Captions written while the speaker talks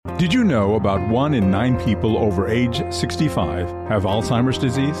Did you know about 1 in 9 people over age 65 have Alzheimer's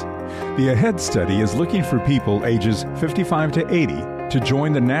disease? The AHEAD study is looking for people ages 55 to 80 to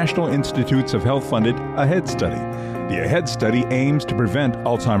join the National Institutes of Health-funded AHEAD study. The AHEAD study aims to prevent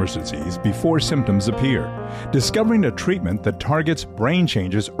Alzheimer's disease before symptoms appear. Discovering a treatment that targets brain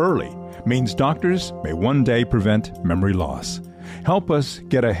changes early means doctors may one day prevent memory loss. Help us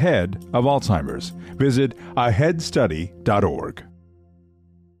get ahead of Alzheimer's. Visit aheadstudy.org.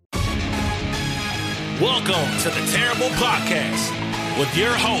 Welcome to the Terrible Podcast with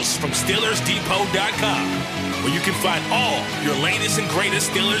your hosts from SteelersDepot.com, where you can find all your latest and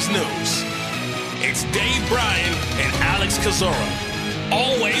greatest Steelers news. It's Dave Bryan and Alex Kozora,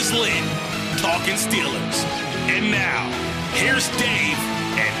 always lit, talking Steelers. And now, here's Dave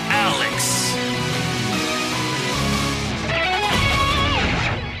and Alex.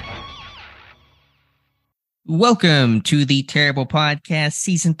 Welcome to the Terrible Podcast,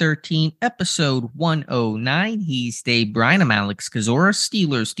 Season 13, Episode 109. He's Dave Bryan. I'm Alex Kozora,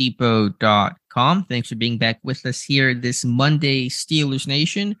 SteelersDepot.com. Thanks for being back with us here this Monday, Steelers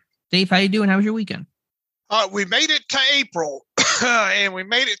Nation. Dave, how you doing? How was your weekend? We made it to April, and we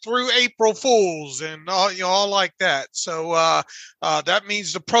made it through April Fools and all like that. So that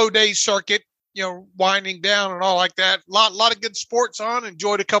means the pro day circuit, winding down and all like that. A lot of good sports on.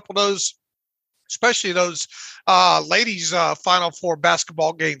 Enjoyed a couple of those, especially those ladies' Final Four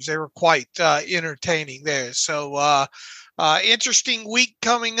basketball games. They were quite entertaining there. So interesting week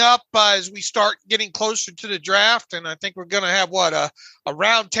coming up as we start getting closer to the draft. And I think we're going to have a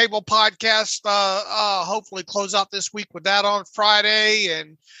roundtable podcast, hopefully close out this week with that on Friday.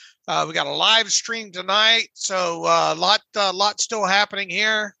 And we got a live stream tonight. So a lot still happening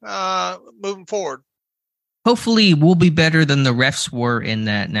here moving forward. Hopefully we'll be better than the refs were in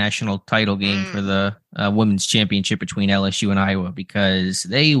that national title game for the women's championship between LSU and Iowa, because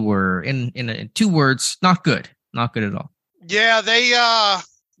they were, in 2 words, not good. Not good at all. Yeah, they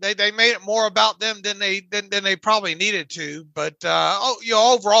made it more about them than they probably needed to. But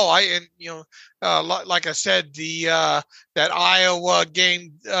overall, like I said, that Iowa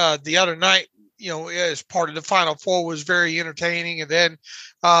game the other night, as part of the Final Four was very entertaining. And then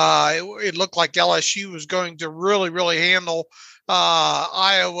it looked like LSU was going to really, really handle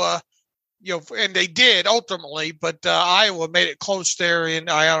Iowa, and they did ultimately, but Iowa made it close there in,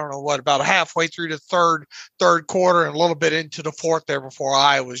 I don't know about halfway through the third quarter and a little bit into the fourth there before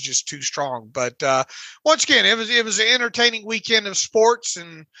Iowa was just too strong. But once again, it was an entertaining weekend of sports,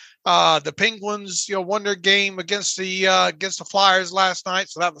 and the Penguins, won their game against the Flyers last night.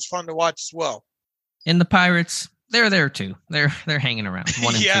 So that was fun to watch as well. And the Pirates, they're there too. They're hanging around.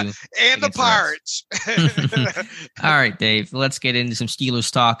 1 and 2. And the Pirates. All right, Dave, let's get into some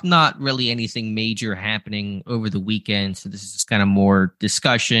Steelers talk. Not really anything major happening over the weekend, so this is just kind of more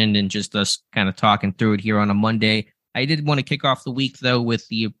discussion and just us kind of talking through it here on a Monday. I did want to kick off the week, though, with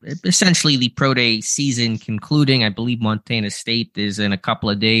essentially the pro day season concluding. I believe Montana State is in a couple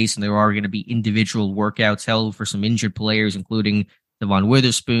of days, and there are going to be individual workouts held for some injured players, including Devon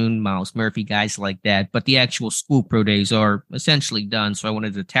Witherspoon, Miles Murphy, guys like that. But the actual school pro days are essentially done. So I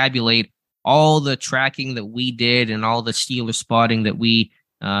wanted to tabulate all the tracking that we did and all the Steelers spotting that we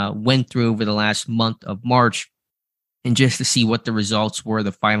went through over the last month of March, and just to see what the results were,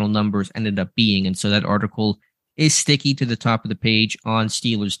 the final numbers ended up being. And so that article is sticky to the top of the page on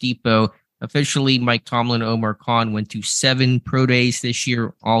Steelers Depot. Officially, Mike Tomlin and Omar Khan went to 7 pro days this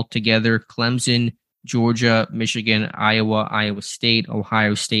year altogether. Clemson, Georgia, Michigan, Iowa, Iowa State,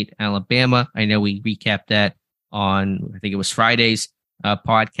 Ohio State, Alabama. I know we recapped that on, I think it was Friday's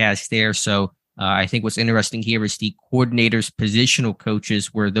podcast there. So I think what's interesting here is the coordinators, positional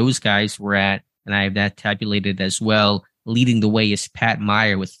coaches, where those guys were at, and I have that tabulated as well. Leading the way is Pat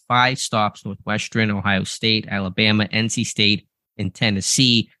Meyer with 5 stops: Northwestern, Ohio State, Alabama, NC State, and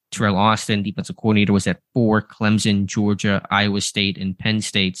Tennessee. Terrell Austin, defensive coordinator, was at 4: Clemson, Georgia, Iowa State, and Penn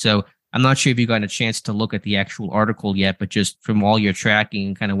State. So I'm not sure if you got a chance to look at the actual article yet, but just from all your tracking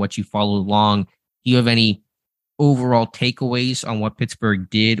and kind of what you followed along, do you have any overall takeaways on what Pittsburgh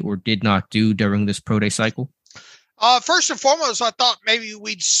did or did not do during this pro day cycle? First and foremost, I thought maybe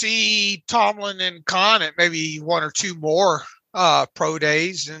we'd see Tomlin and Khan at maybe 1 or 2 more pro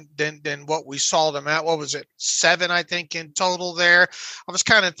days than what we saw them at. What was it? 7, I think, in total there. I was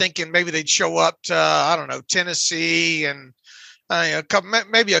kind of thinking maybe they'd show up to, Tennessee and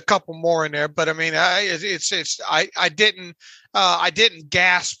maybe a couple more in there, but I mean, I didn't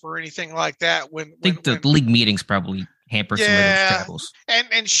gasp or anything like that. I think the league meetings probably hamper some of those travels.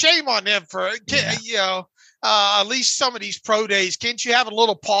 And shame on them for at least some of these pro days. Can't you have a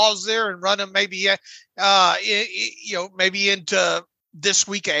little pause there and run them maybe into this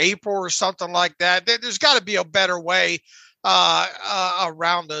week of April or something like that. There's got to be a better way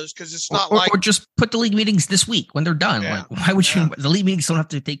around those, because it's not or just put the league meetings this week when they're done. Yeah. Like, why would you? The league meetings don't have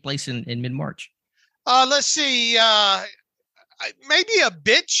to take place in mid-March. Let's see. Maybe a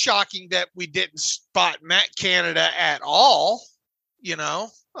bit shocking that we didn't spot Matt Canada at all.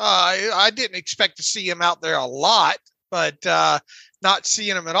 I didn't expect to see him out there a lot, but not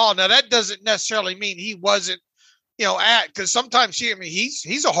seeing him at all. Now, that doesn't necessarily mean he wasn't, because sometimes he's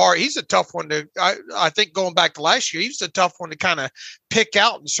a tough one to, I think going back to last year, he's a tough one to kind of pick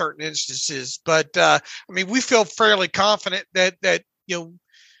out in certain instances. But we feel fairly confident that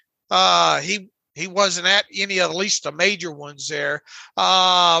he wasn't at any of at least the major ones there.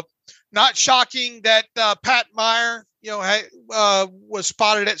 Not shocking that Pat Meyer, was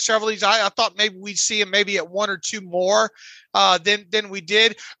spotted at several of these. I thought maybe we'd see him maybe at one or two more than we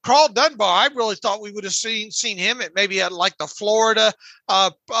did. Carl Dunbar, I really thought we would have seen him at like the Florida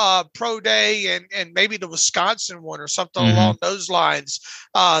Pro Day and maybe the Wisconsin one or something along those lines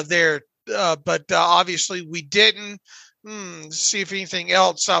there. But obviously we didn't. See if anything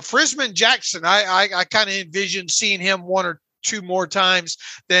else. Frisman Jackson, I kind of envisioned seeing him one or two more times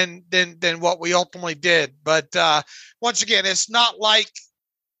than what we ultimately did. But once again, it's not like,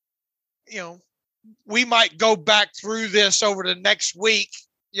 we might go back through this over the next week,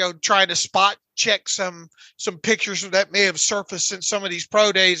 trying to spot check some pictures that may have surfaced in some of these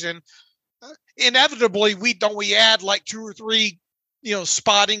pro days. And inevitably we add like two or three,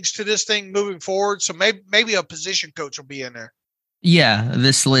 spottings to this thing moving forward. So maybe a position coach will be in there. Yeah,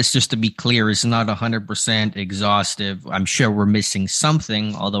 this list, just to be clear, is not 100% exhaustive. I'm sure we're missing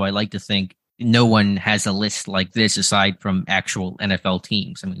something, although I like to think no one has a list like this aside from actual NFL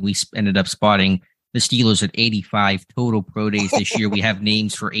teams. We ended up spotting the Steelers at 85 total pro days this year. We have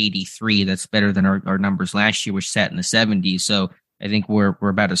names for 83. That's better than our numbers last year, which sat in the 70s. So I think we're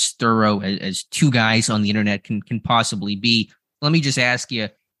about as thorough as two guys on the internet can possibly be. Let me just ask you,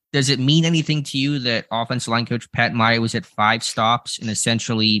 does it mean anything to you that offensive line coach Pat Meyer was at 5 stops and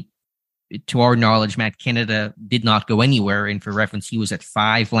essentially, to our knowledge, Matt Canada did not go anywhere? And for reference, he was at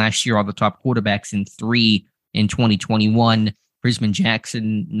 5 last year, all the top quarterbacks, in 3 in 2021. Frisman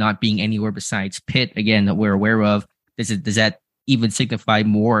Jackson not being anywhere besides Pitt, again, that we're aware of. Does that even signify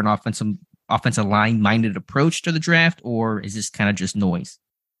more an offensive line-minded approach to the draft, or is this kind of just noise?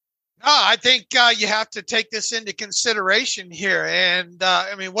 I think you have to take this into consideration here. And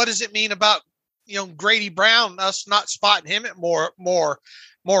what does it mean about, Grady Brown, us not spotting him at more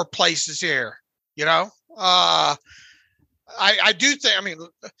places here? I do think,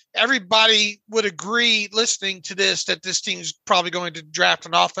 everybody would agree listening to this that this team's probably going to draft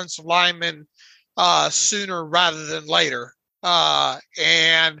an offensive lineman sooner rather than later.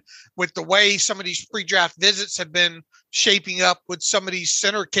 And with the way some of these pre-draft visits have been shaping up with some of these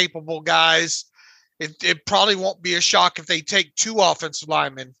center capable guys, it probably won't be a shock if they take 2 offensive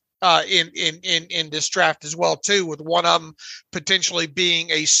linemen in this draft as well too, with one of them potentially being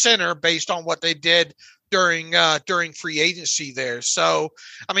a center based on what they did during free agency there. So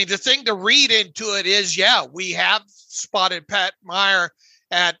the thing to read into it is, we have spotted Pat Meyer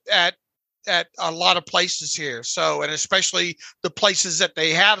at a lot of places here. So, and especially the places that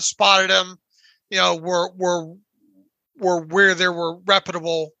they have spotted him, were where there were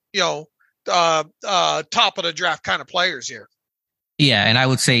reputable, top of the draft kind of players here. Yeah, and I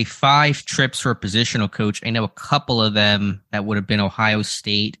would say 5 trips for a positional coach. I know a couple of them that would have been Ohio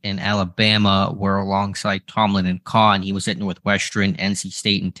State and Alabama were alongside Tomlin and Kahn. He was at Northwestern, NC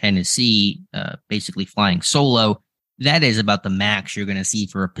State, and Tennessee, basically flying solo. That is about the max you're going to see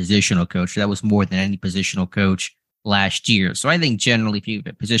for a positional coach. That was more than any positional coach last year. So I think generally, if you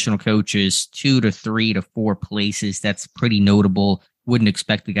have positional coaches 2 to 3 to 4 places, that's pretty notable. Wouldn't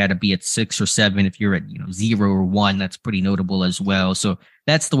expect the guy to be at 6 or 7. If you're at 0 or 1, that's pretty notable as well. So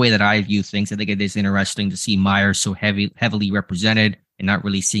that's the way that I view things. I think it is interesting to see Meyer so heavily represented and not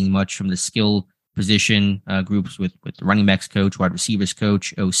really seeing much from the skill position groups with the running backs coach, wide receivers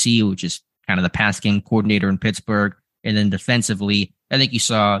coach, OC, which is kind of the pass game coordinator in Pittsburgh. And then defensively, I think you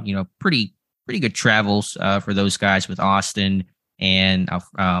saw, pretty good travels for those guys with Austin and,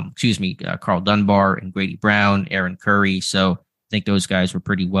 Carl Dunbar and Grady Brown, Aaron Curry. So I think those guys were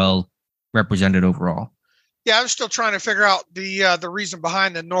pretty well represented overall. Yeah, I'm still trying to figure out the reason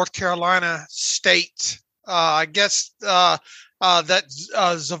behind the North Carolina State. I guess that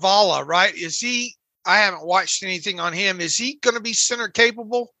Zavala, right? Is he? I haven't watched anything on him. Is he going to be center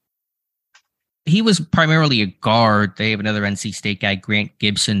capable? He was primarily a guard. They have another NC State guy, Grant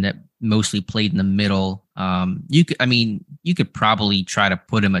Gibson, that mostly played in the middle. You could probably try to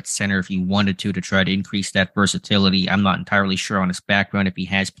put him at center if you wanted to try to increase that versatility. I'm not entirely sure on his background if he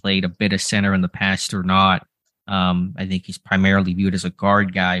has played a bit of center in the past or not. I think he's primarily viewed as a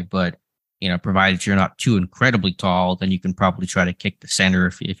guard guy, but provided you're not too incredibly tall, then you can probably try to kick the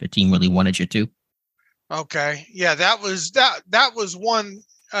center if a team really wanted you to. Okay. Yeah, that was one.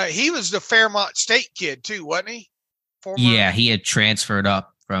 He was the Fairmont State kid too, wasn't he? Yeah, he had transferred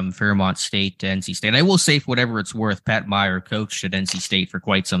up from Fairmont State to NC State. And I will say, for whatever it's worth, Pat Meyer coached at NC State for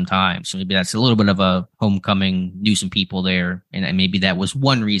quite some time. So maybe that's a little bit of a homecoming, knew some people there. And maybe that was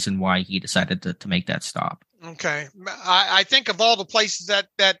one reason why he decided to make that stop. Okay. I think of all the places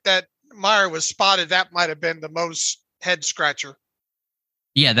that Meyer was spotted, that might have been the most head scratcher.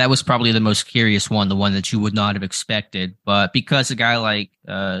 Yeah, that was probably the most curious one, the one that you would not have expected. But because a guy like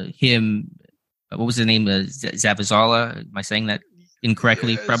him, what was the name? Zavazala? Am I saying that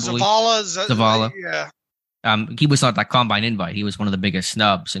incorrectly? Probably. Zavala. Yeah. He was not that combine invite. He was one of the biggest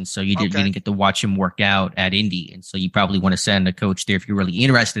snubs. And so you didn't get to watch him work out at Indy. And so you probably want to send a coach there if you're really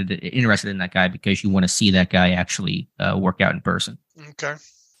interested in that guy, because you want to see that guy actually work out in person. Okay.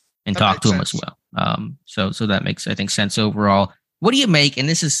 And talk to him as well. So that makes, I think, sense overall. What do you make, and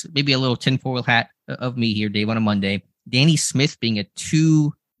this is maybe a little tinfoil hat of me here, Dave, on a Monday, Danny Smith being at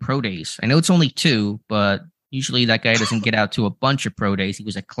 2 pro days? I know it's only 2, but usually that guy doesn't get out to a bunch of pro days. He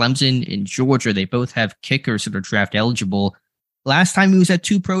was at Clemson in Georgia. They both have kickers that are draft eligible. Last time he was at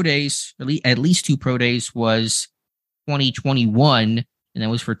 2 pro days, at least 2 pro days, was 2021, and that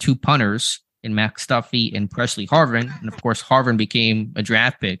was for 2 punters in Max Duffy and Presley Harvin. And of course, Harvin became a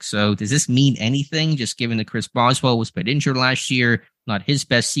draft pick. So does this mean anything, just given that Chris Boswell was bit injured last year, not his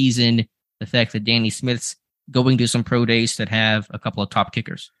best season, the fact that Danny Smith's going to some pro days that have a couple of top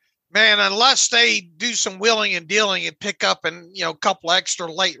kickers? Man, unless they do some wheeling and dealing and pick up a couple extra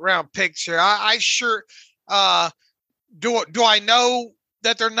late round picks here, I sure do I know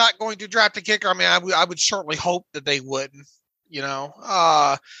that they're not going to draft a kicker? I mean, I would certainly hope that they wouldn't.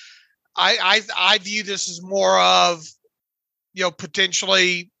 I view this as more of,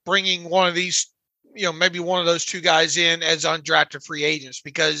 potentially bringing one of these, maybe one of those 2 guys in as undrafted free agents,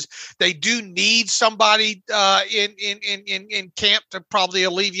 because they do need somebody in camp to probably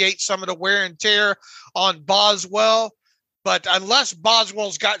alleviate some of the wear and tear on Boswell. But unless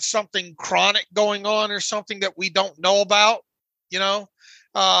Boswell's got something chronic going on or something that we don't know about, then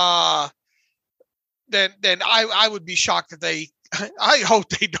I would be shocked if they. I hope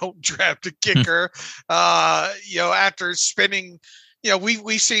they don't draft a kicker. After spending,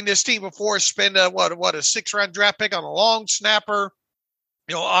 we've seen this team before spend a 6-round draft pick on a long snapper.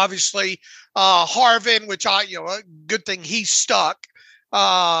 Obviously, Harvin, which a good thing he's stuck.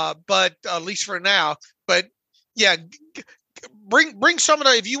 But at least for now. But yeah, bring some of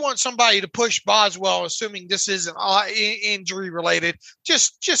the. If you want somebody to push Boswell, assuming this isn't injury related,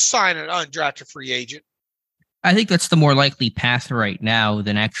 just sign an undrafted free agent. I think that's the more likely path right now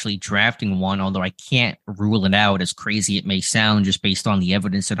than actually drafting one, although I can't rule it out, as crazy it may sound, just based on the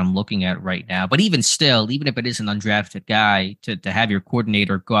evidence that I'm looking at right now. But even still, even if it is an undrafted guy, to have your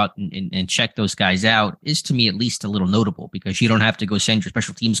coordinator go out and check those guys out is, to me, at least a little notable, because you don't have to go send your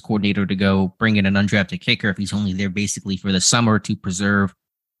special teams coordinator to go bring in an undrafted kicker if he's only there basically for the summer to preserve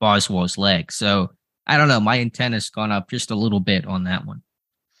Boswell's leg. So I don't know. My antenna's gone up just a little bit on that one.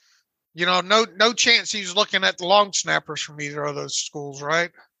 No chance he's looking at the long snappers from either of those schools, right?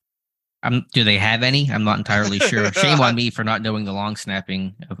 Do they have any? I'm not entirely sure. Shame on me for not knowing the long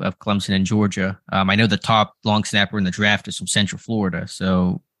snapping of Clemson and Georgia. I know the top long snapper in the draft is from Central Florida,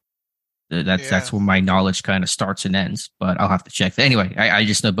 so that's where my knowledge kind of starts and ends. But I'll have to check. Anyway, I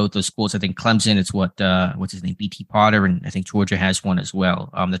just know both those schools. I think Clemson, it's what's his name, BT Potter, and I think Georgia has one as well.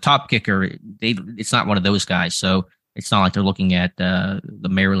 The top kicker, it's not one of those guys, so. It's not like they're looking at the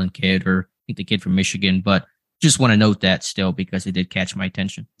Maryland kid or I think the kid from Michigan, but just want to note that still because it did catch my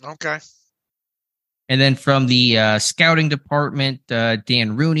attention. Okay. And then from the scouting department,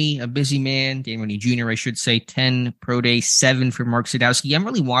 Dan Rooney, a busy man, Dan Rooney Jr., I should say, 10 pro days, 7 for Mark Sadowski. I'm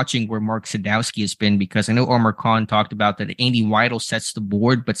really watching where Mark Sadowski has been, because I know Omar Khan talked about that Andy Weidel sets the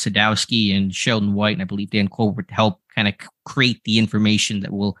board, but Sadowski and Sheldon White, and I believe Dan Colbert, help kind of create the information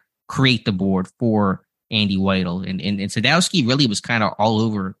that will create the board for Andy Weidel. And Sadowski really was kind of all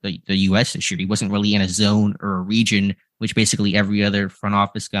over the U.S. this year. He wasn't really in a zone or a region, which basically every other front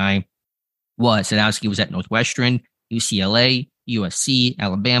office guy was. Sadowski was at Northwestern, UCLA, USC,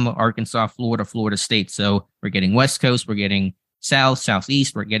 Alabama, Arkansas, Florida, Florida State. So we're getting West Coast, we're getting South,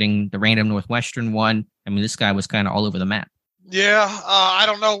 Southeast, we're getting the random Northwestern one. I mean, this guy was kind of all over the map. Yeah, I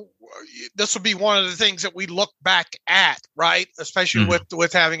don't know. this will be one of the things that we look back at, right? Especially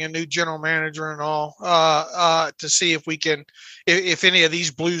with having a new general manager and all, to see if we can, if any of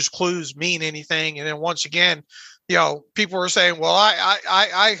these Blues clues mean anything. And then once again, people are saying, well,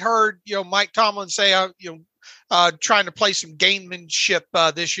 I heard, Mike Tomlin say, trying to play some gamemanship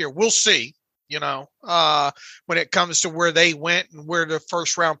this year. We'll see. When it comes to where they went and where the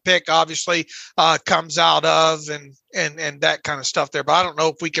first round pick obviously comes out of and that kind of stuff there. But I don't know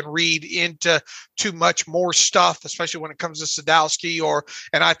if we can read into too much more stuff, especially when it comes to Sadowski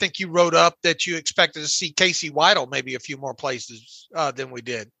and I think you wrote up that you expected to see Casey Weidel maybe a few more places than we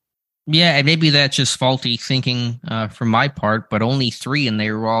did. Yeah, and maybe that's just faulty thinking from my part, but only 3, and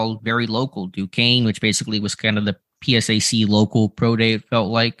they were all very local. Duquesne, which basically was kind of the PSAC local pro day, it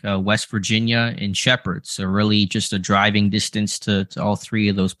felt like, West Virginia, and Shepherd. So really just a driving distance to all 3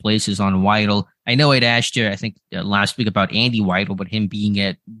 of those places on Weidel. I know I'd asked you, I think, last week about Andy Weidel, but him being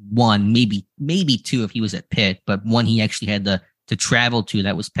at 1, maybe 2 if he was at Pitt, but 1 he actually had to travel to,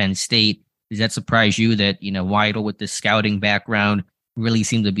 that was Penn State. Does that surprise you that, Weidel with this scouting background really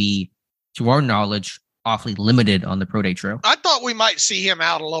seemed to be, to our knowledge, awfully limited on the pro day trail? I thought we might see him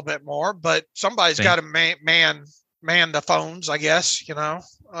out a little bit more, but somebody's got to man the phones, I guess.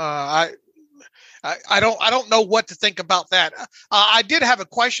 I don't know what to think about that. I did have a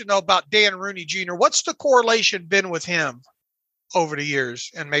question though about Dan Rooney Jr. What's the correlation been with him over the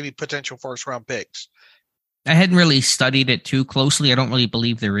years and maybe potential first round picks? I hadn't really studied it too closely. I don't really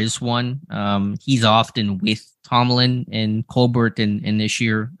believe there is one. He's often with Tomlin and Colbert, and this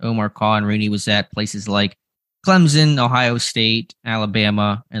year Omar Khan Rooney was at places like Clemson, Ohio State,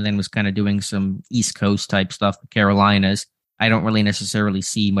 Alabama, and then was kind of doing some East Coast type stuff, the Carolinas. I don't really necessarily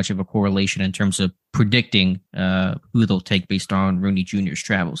see much of a correlation in terms of predicting who they'll take based on Rooney Jr.'s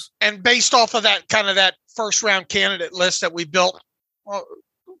travels. And based off of that kind of that first round candidate list that we built,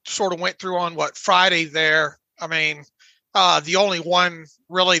 sort of went through on Friday there. I mean, the only one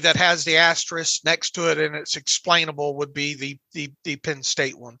really that has the asterisk next to it and it's explainable would be the Penn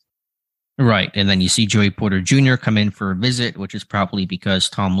State one. Right. And then you see Joey Porter Jr. come in for a visit, which is probably because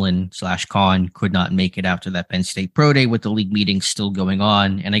Tomlin/Khan could not make it out to that Penn State Pro Day with the league meetings still going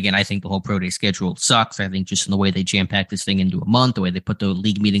on. And again, I think the whole Pro Day schedule sucks. I think just in the way they jam-packed this thing into a month, the way they put the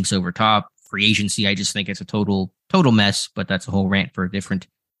league meetings over top, free agency, I just think it's a total mess, but that's a whole rant for a different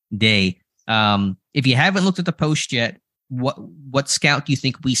day. If you haven't looked at the post yet, what scout do you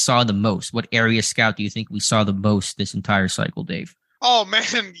think we saw the most? What area scout do you think we saw the most this entire cycle, Dave? Oh,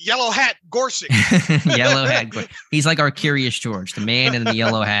 man, Yellow Hat Gorsuch. Yellow Hat Gorsuch. He's like our Curious George, the man in the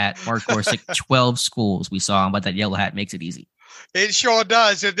yellow hat. Mark Gorsuch, 12 schools we saw him, but that yellow hat makes it easy. It sure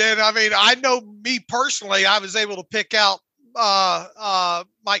does. And then, I mean, I know me personally, I was able to pick out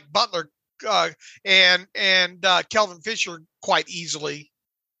Mike Butler and Kelvin Fisher quite easily.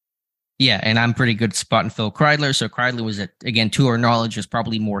 Yeah, and I'm pretty good spotting Phil Kreidler. So Kreidler was, again, to our knowledge, is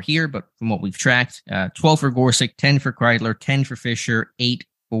probably more here, but from what we've tracked, 12 for Gorsuch, 10 for Kreidler, 10 for Fisher, 8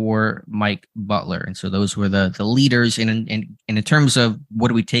 for Mike Butler. And so those were the leaders. And in terms of what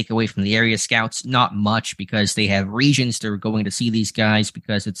do we take away from the area scouts, not much, because they have regions they're going to see these guys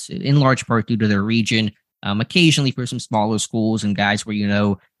because it's in large part due to their region. Occasionally for some smaller schools and guys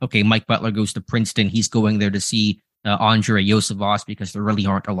where, okay, Mike Butler goes to Princeton. He's going there to see Andre Joseph because there really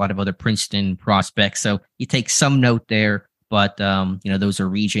aren't a lot of other Princeton prospects. So you take some note there, but those are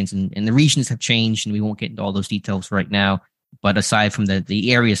regions and the regions have changed and we won't get into all those details right now. But aside from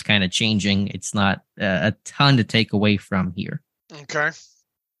the areas kind of changing, it's not a ton to take away from here. Okay.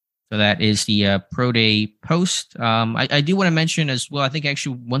 So that is the Pro Day post. I do want to mention as well, I think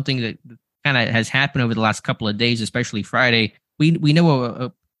actually one thing that kind of has happened over the last couple of days, especially Friday, we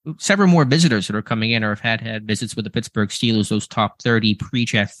know several more visitors that are coming in or have had visits with the Pittsburgh Steelers, those top 30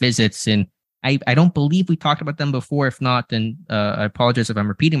 pre-draft visits. And I don't believe we talked about them before. If not, then I apologize if I'm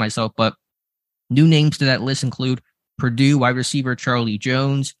repeating myself, but new names to that list include Purdue wide receiver Charlie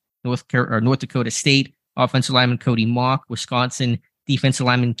Jones, North Dakota State offensive lineman Cody Mock, Wisconsin defensive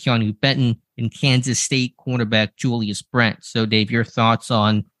lineman Keanu Benton, and Kansas State cornerback Julius Brent. So Dave, your thoughts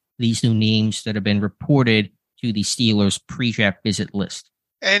on these new names that have been reported to the Steelers pre-draft visit list?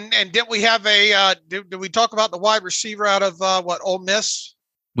 And did we have did we talk about the wide receiver out of Ole Miss?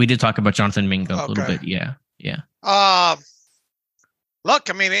 We did talk about Jonathan Mingo a little bit. Yeah. Look,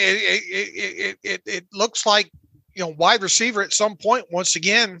 I mean, it looks like, wide receiver at some point, once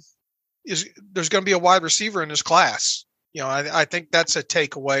again, there's going to be a wide receiver in this class. I think that's a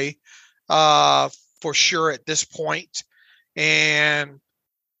takeaway for sure at this point. And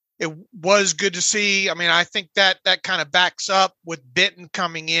it was good to see. I mean, I think that kind of backs up with Benton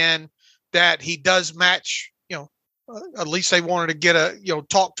coming in, that he does match, at least they wanted to get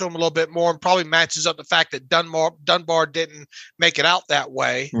talk to him a little bit more, and probably matches up the fact that Dunbar didn't make it out that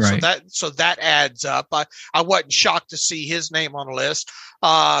way. Right. So that adds up. I wasn't shocked to see his name on the list.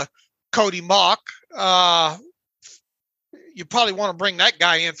 Cody Mauch, you probably want to bring that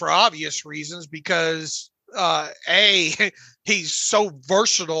guy in for obvious reasons because A, he's so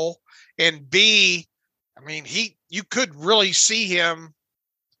versatile, and B, I mean, you could really see him,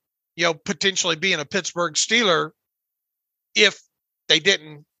 potentially being a Pittsburgh Steeler if they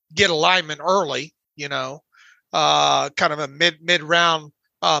didn't get a lineman early, kind of a mid round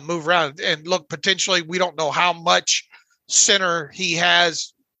move around. And look, potentially, we don't know how much center he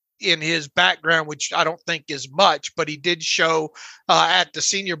has in his background, which I don't think is much, but he did show at the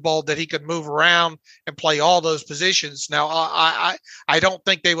Senior Bowl that he could move around and play all those positions. Now, I don't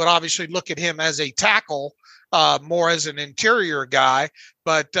think they would obviously look at him as a tackle, more as an interior guy,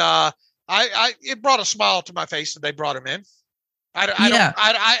 but it brought a smile to my face that they brought him in.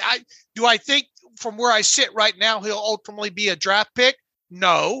 Do I think from where I sit right now, he'll ultimately be a draft pick?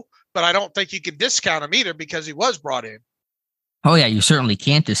 No, but I don't think you can discount him either because he was brought in. Oh, yeah, you certainly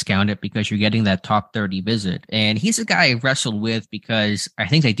can't discount it because you're getting that top 30 visit. And he's a guy I wrestled with because I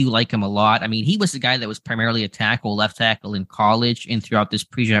think I do like him a lot. I mean, he was the guy that was primarily a left tackle in college, and throughout this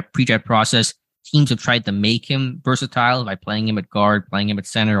pre-draft process, teams have tried to make him versatile by playing him at guard, playing him at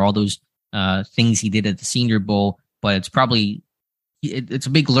center, all those things he did at the Senior Bowl. But it's a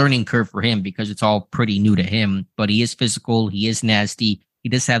big learning curve for him because it's all pretty new to him. But he is physical. He is nasty. He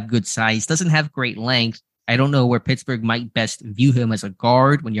does have good size. Doesn't have great length. I don't know where Pittsburgh might best view him as a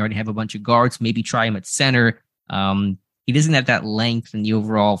guard when you already have a bunch of guards. Maybe try him at center. He doesn't have that length in the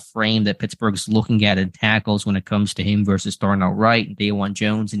overall frame that Pittsburgh's looking at in tackles when it comes to him versus Darnell Wright and Dawan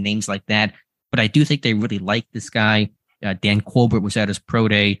Jones and names like that. But I do think they really like this guy. Dan Colbert was at his pro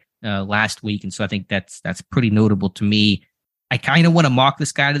day last week, and so I think that's pretty notable to me. I kind of want to mock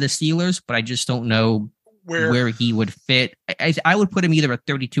this guy to the Steelers, but I just don't know where he would fit. I would put him either at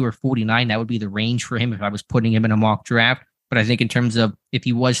 32 or 49. That would be the range for him if I was putting him in a mock draft. But I think in terms of if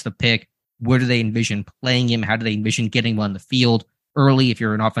he was the pick, where do they envision playing him? How do they envision getting him on the field early? If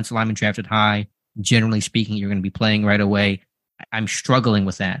you're an offensive lineman drafted high, generally speaking, you're going to be playing right away. I'm struggling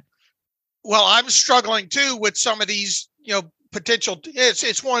with that. Well, I'm struggling too with some of these, potential.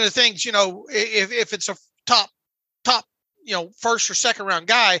 It's one of the things, if it's a top, first or second round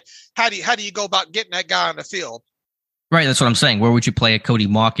guy, how do you go about getting that guy on the field? Right. That's what I'm saying. Where would you play a Cody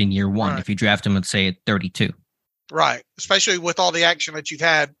Mauch in year one if you draft him, let's say at 32? Right. Especially with all the action that you've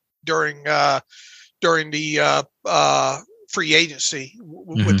had during the free agency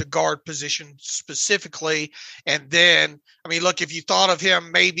with the guard position specifically. And then, I mean, look, if you thought of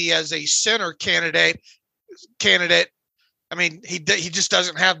him maybe as a center candidate, I mean, he just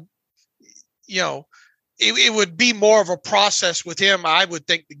doesn't have, it would be more of a process with him, I would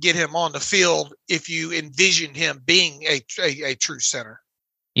think, to get him on the field if you envision him being a true center.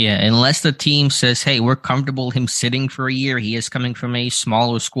 Yeah, unless the team says, hey, we're comfortable him sitting for a year. He is coming from a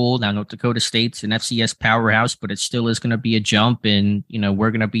smaller school. Now, North Dakota State's an FCS powerhouse, but it still is going to be a jump. And, we're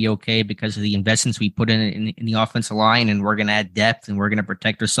going to be okay because of the investments we put in the offensive line, and we're going to add depth, and we're going to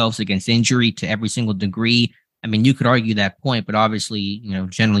protect ourselves against injury to every single degree. I mean, you could argue that point, but obviously,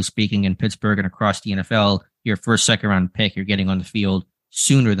 generally speaking, in Pittsburgh and across the NFL, your first, second round pick, you're getting on the field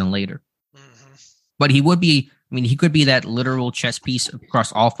sooner than later. Mm-hmm. But he could be that literal chess piece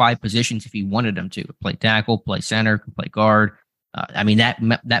across all five positions if he wanted him to play tackle, play center, play guard.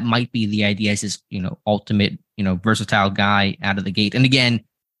 That might be the idea as his, ultimate, versatile guy out of the gate. And again,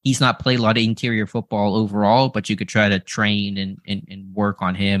 he's not played a lot of interior football overall, but you could try to train and work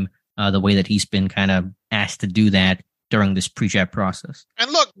on him the way that he's been kind of asked to do that during this pre-draft process.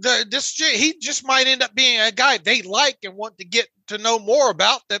 And look, he just might end up being a guy they like and want to get to know more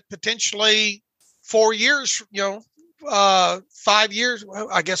about, that potentially 4 years, 5 years,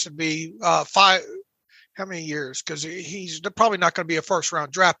 I guess it'd be 5. How many years? Because he's probably not going to be a first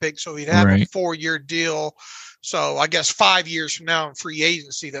round draft pick. So he'd have a 4-year deal. So I guess 5 years from now in free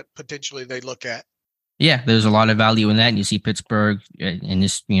agency that potentially they look at. Yeah, there's a lot of value in that. And you see Pittsburgh in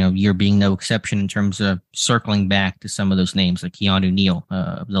this, year being no exception in terms of circling back to some of those names like Keanu Neal,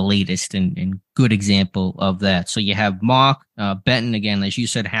 the latest and good example of that. So you have Mauch, Benton, again, as you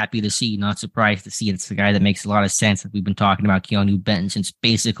said, happy to see, not surprised to see. It's the guy that makes a lot of sense. We've been talking about Keanu Benton since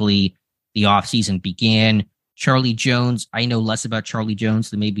basically the offseason began. Charlie Jones, I know less about Charlie Jones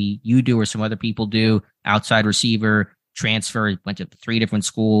than maybe you do or some other people do. Outside receiver, transfer, went to 3 different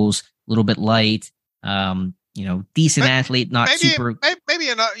schools, a little bit light. Decent athlete, not super.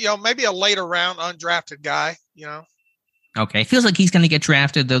 Maybe a later round undrafted guy. Okay. It feels like he's going to get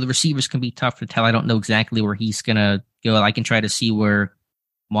drafted, though the receivers can be tough to tell. I don't know exactly where he's going to go. I can try to see where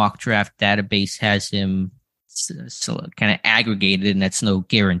mock draft database has him so kind of aggregated, and that's no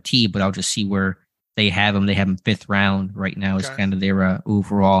guarantee, but I'll just see where they have him. They have him 5th round right now is kind of their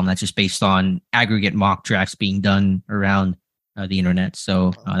overall, and that's just based on aggregate mock drafts being done around the internet.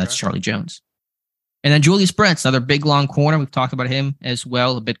 So that's Charlie Jones. And then Julius Brents, another big, long corner. We've talked about him as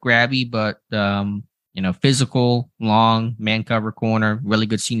well, a bit grabby, but physical, long, man cover corner, really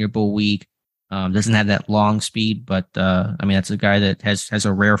good Senior Bowl week. Doesn't have that long speed, but that's a guy that has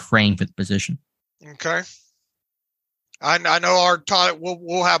a rare frame for the position. Okay. I know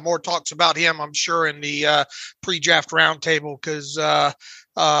we'll have more talks about him, I'm sure, in the pre-draft roundtable, because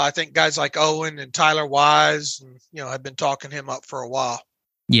I think guys like Owen and Tyler Wise, have been talking him up for a while.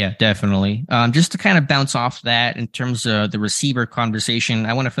 Yeah, definitely. Just to kind of bounce off that in terms of the receiver conversation,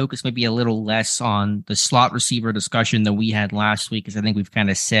 I want to focus maybe a little less on the slot receiver discussion that we had last week, because I think we've kind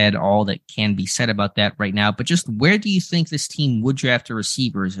of said all that can be said about that right now. But just where do you think this team would draft a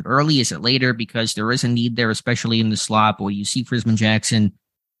receiver? Is it early? Is it later? Because there is a need there, especially in the slot. But you see Frisman Jackson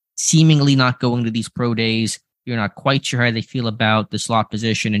seemingly not going to these pro days. You're not quite sure how they feel about the slot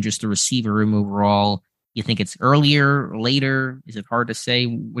position and just the receiver room overall. You think it's earlier, later? Is it hard to say?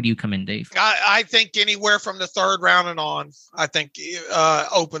 Where do you come in, Dave? I think anywhere from the 3rd round and on, I think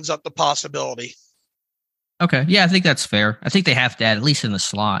opens up the possibility. Okay. Yeah, I think that's fair. I think they have to add, at least in the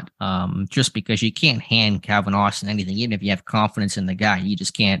slot, just because you can't hand Calvin Austin anything. Even if you have confidence in the guy, you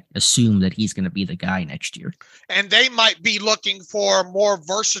just can't assume that he's going to be the guy next year. And they might be looking for more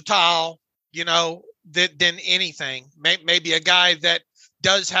versatile, than anything. Maybe a guy that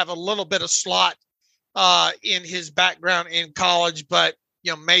does have a little bit of slot in his background in college, but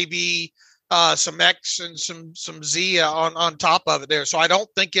maybe some X and some Z on top of it there. So I don't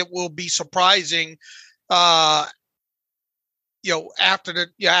think it will be surprising after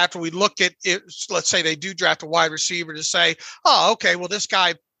we look at it, let's say they do draft a wide receiver, to say, oh, okay, well, this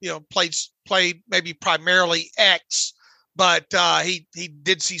guy played maybe primarily X, but he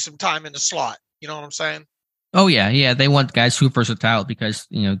did see some time in the slot. You know what I'm saying? Oh, yeah. They want guys who are versatile because,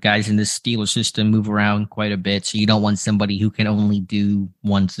 guys in this Steelers system move around quite a bit. So you don't want somebody who can only do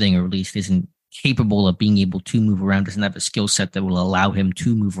one thing, or at least isn't capable of being able to move around, doesn't have a skill set that will allow him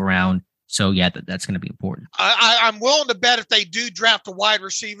to move around. So, yeah, that's going to be important. I'm willing to bet if they do draft a wide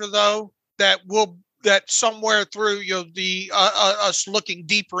receiver, though, that somewhere through us looking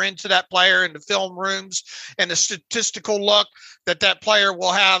deeper into that player in the film rooms and the statistical look, that player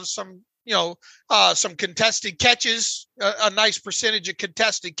will have some contested catches, a nice percentage of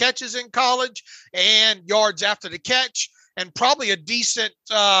contested catches in college, and yards after the catch, and probably a decent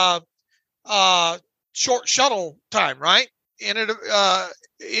short shuttle time, right?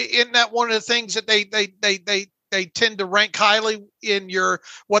 Isn't that one of the things that they tend to rank highly in your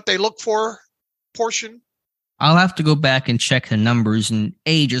what they look for portion? I'll have to go back and check the numbers, and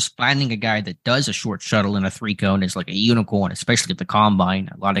just finding a guy that does a short shuttle in a 3-cone is like a unicorn, especially at the combine.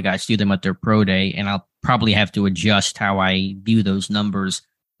 A lot of guys do them at their pro day, and I'll probably have to adjust how I view those numbers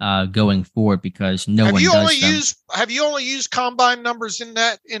going forward, because one does them. Have you only used combine numbers in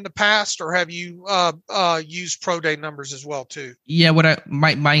the past, or have you used pro day numbers as well too? Yeah,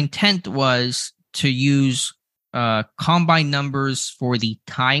 my intent was to use combine numbers for the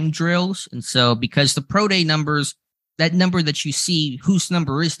time drills. And so because the pro day numbers, that number that you see, whose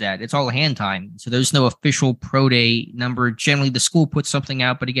number is that? It's all hand time. So there's no official pro day number. Generally the school puts something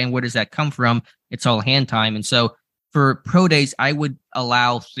out, but again, where does that come from? It's all hand time. And so for pro days, I would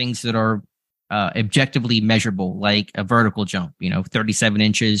allow things that are objectively measurable, like a vertical jump, 37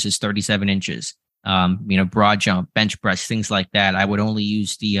 inches is 37 inches, broad jump, bench press, things like that. I would only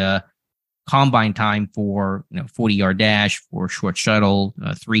use the combine time for 40-yard dash, for short shuttle,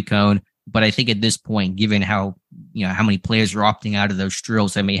 3-cone. But I think at this point, given how many players are opting out of those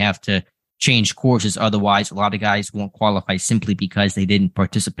drills, they may have to change courses. Otherwise, a lot of guys won't qualify simply because they didn't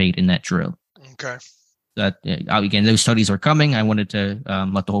participate in that drill. Okay. That again, those studies are coming. I wanted to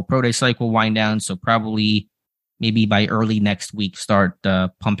let the whole pro day cycle wind down, so probably maybe by early next week start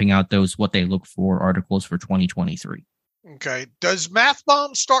pumping out those what they look for articles for 2023. Okay. Does Math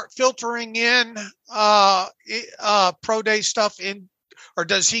Bomb start filtering in pro day stuff in, or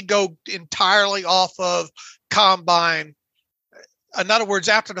does he go entirely off of combine? In other words,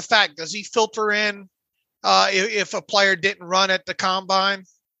 after the fact, does he filter in if a player didn't run at the combine?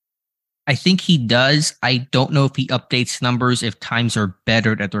 I think he does. I don't know if he updates numbers if times are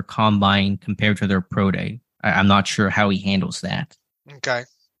better at their combine compared to their pro day. I'm not sure how he handles that. Okay.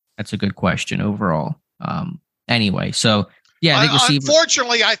 That's a good question overall. Anyway, so yeah, I think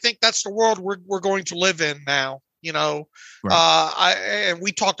unfortunately, I think that's the world we're going to live in now. Right. And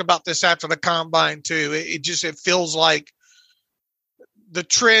we talked about this after the combine too. It feels like the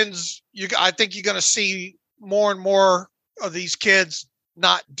trends. I think you're going to see more and more of these kids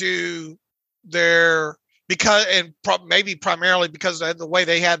not do their maybe primarily because of the way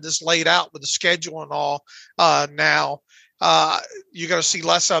they had this laid out with the schedule and all. Now you're going to see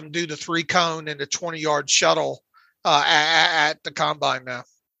less of them do the 3-cone and the 20-yard shuttle at the combine now.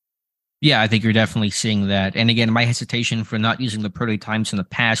 Yeah, I think you're definitely seeing that. And again, my hesitation for not using the pro day times in the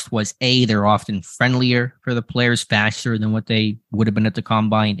past was A, they're often friendlier for the players, faster than what they would have been at the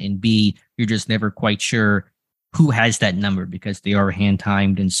combine, and B, you're just never quite sure who has that number because they are hand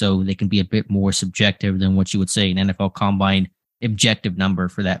timed, and so they can be a bit more subjective than what you would say an NFL combine objective number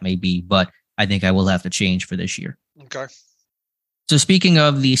for that may be. But I think I will have to change for this year. Okay. So speaking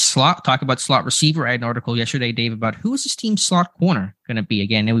of the slot, talk about slot receiver. I had an article yesterday, Dave, about who is this team's slot corner going to be.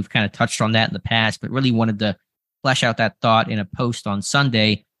 Again, we've kind of touched on that in the past, but really wanted to flesh out that thought in a post on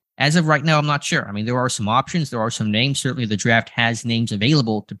Sunday. As of right now, I'm not sure. I mean, there are some options. There are some names. Certainly the draft has names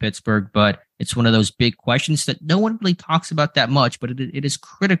available to Pittsburgh, but it's one of those big questions that no one really talks about that much, but it is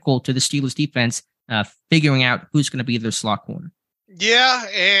critical to the Steelers defense figuring out who's going to be their slot corner. Yeah,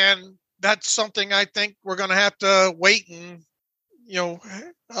 and that's something I think we're going to have to wait and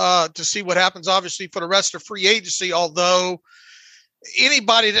to see what happens, obviously, for the rest of free agency, although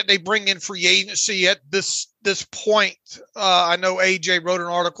anybody that they bring in free agency at this point, I know AJ wrote an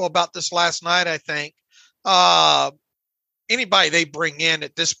article about this last night, I think. Anybody they bring in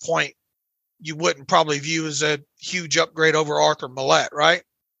at this point, you wouldn't probably view as a huge upgrade over Arthur Millette, right?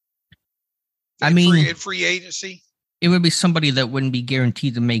 In free agency? It would be somebody that wouldn't be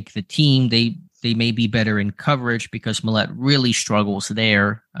guaranteed to make the team. They may be better in coverage because Millette really struggles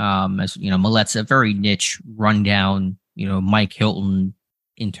there. As you know, Millette's a very niche rundown, Mike Hilton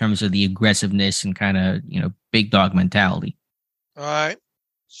in terms of the aggressiveness and kind of, big dog mentality. All right.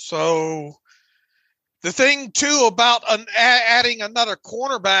 So the thing too about adding another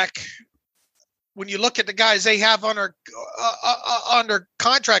cornerback, when you look at the guys they have under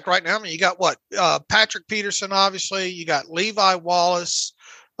contract right now, I mean, you got what? Patrick Peterson, obviously. You got Levi Wallace.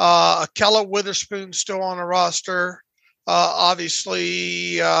 Akella Witherspoon still on the roster.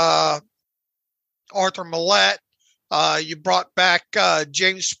 Obviously, Arthur Millette. You brought back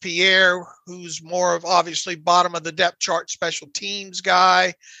James Pierre, who's more of obviously bottom of the depth chart special teams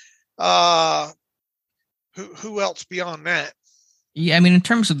guy. Who else beyond that? Yeah, I mean, in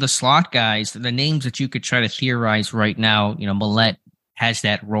terms of the slot guys, the names that you could try to theorize right now, Millette has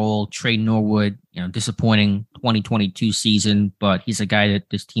that role. Trey Norwood, disappointing 2022 season, but he's a guy that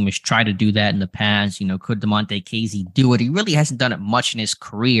this team has tried to do that in the past. Could DeMonte Casey do it? He really hasn't done it much in his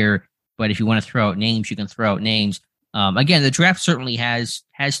career, but if you want to throw out names, you can throw out names. Again, the draft certainly has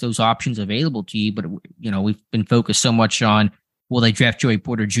those options available to you, but, we've been focused so much on, will they draft Joey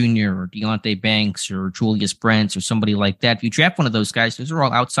Porter Jr. or Deonte Banks or Julius Brents or somebody like that? If you draft one of those guys, those are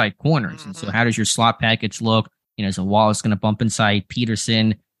all outside corners. And so how does your slot package look? Is a Wallace going to bump inside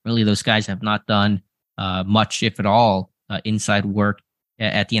Peterson? Really, those guys have not done much, if at all, inside work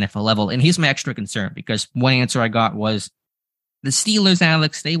at the NFL level. And here's my extra concern, because one answer I got was the Steelers,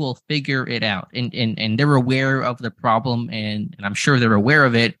 Alex, they will figure it out. And they're aware of the problem, and I'm sure they're aware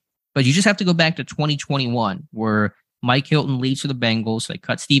of it. But you just have to go back to 2021, where Mike Hilton leads for the Bengals. They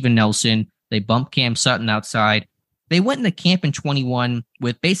cut Steven Nelson. They bumped Cam Sutton outside. They went into camp in 21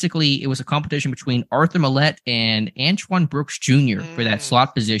 with basically, it was a competition between Arthur Millette and Antoine Brooks Jr. for that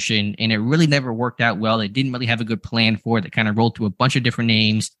slot position, and it really never worked out well. They didn't really have a good plan for it. They kind of rolled through a bunch of different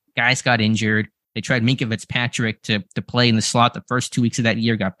names. Guys got injured. They tried Minkah Fitzpatrick to play in the slot the first 2 weeks of that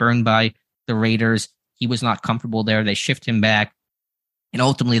year, got burned by the Raiders. He was not comfortable there. They shift him back. And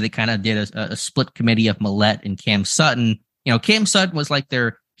ultimately, they kind of did a split committee of Millette and Cam Sutton. Cam Sutton was like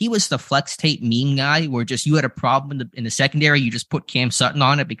he was the flex tape meme guy where just you had a problem in the secondary, you just put Cam Sutton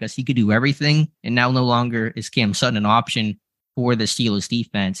on it because he could do everything. And now no longer is Cam Sutton an option for the Steelers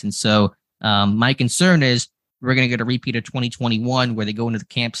defense. And so my concern is we're going to get a repeat of 2021 where they go into the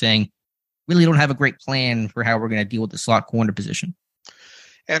camp saying, really don't have a great plan for how we're going to deal with the slot corner position.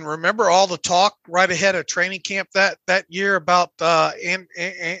 And remember all the talk right ahead of training camp that year about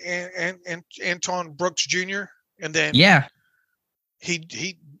Antoine Brooks Jr. And then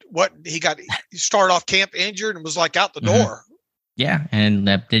he started off camp injured and was like out the door. Yeah, and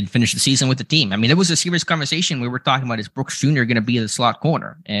did finish the season with the team. I mean, there was a serious conversation we were talking about, is Brooks Jr. going to be the slot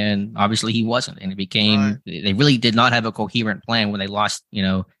corner? And obviously he wasn't. And it became, they really did not have a coherent plan when they lost,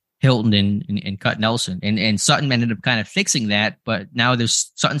 Hilton and cut Nelson. And Sutton ended up kind of fixing that, but now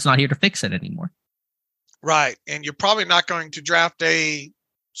Sutton's not here to fix it anymore. Right. And you're probably not going to draft a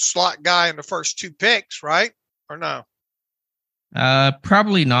slot guy in the first 2 picks, right? or no?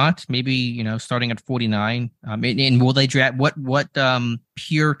 Probably not. Maybe, starting at 49. And will they draft what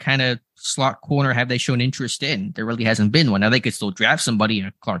pure kind of slot corner have they shown interest in? There really hasn't been one. Now they could still draft somebody,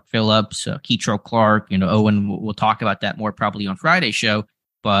 Clark Phillips, Keitrell Clark, Owen. We'll talk about that more probably on Friday's show,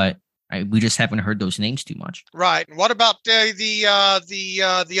 but we just haven't heard those names too much. Right. And what about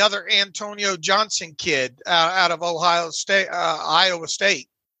the other Antonio Johnson kid out of Iowa State?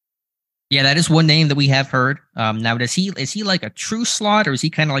 Yeah, that is one name that we have heard. Now, is he like a true slot, or is he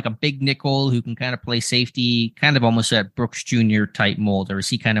kind of like a big nickel who can kind of play safety, kind of almost that Brooks Jr. type mold, or is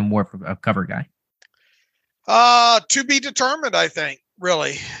he kind of more of a cover guy? To be determined, I think,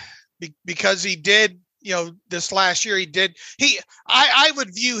 really, because he did, this last year I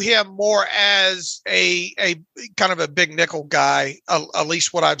would view him more as a kind of a big nickel guy, at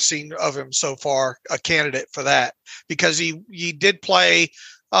least what I've seen of him so far, a candidate for that, because he did play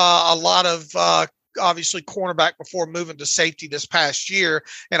a lot of obviously cornerback before moving to safety this past year.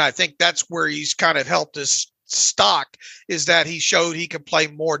 And I think that's where he's kind of helped his stock, is that he showed he could play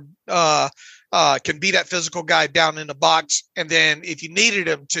more, can be that physical guy down in the box. And then if you needed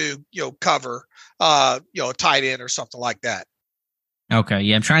him to, cover, a tight end or something like that. Okay.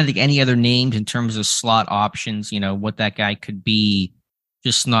 Yeah. I'm trying to think any other names in terms of slot options, what that guy could be.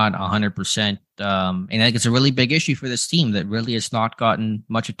 Just not 100%. And I think it's a really big issue for this team that really has not gotten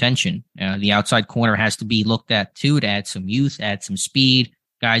much attention. The outside corner has to be looked at too, to add some youth, add some speed.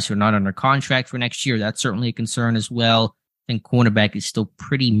 Guys who are not under contract for next year, that's certainly a concern as well. I think cornerback is still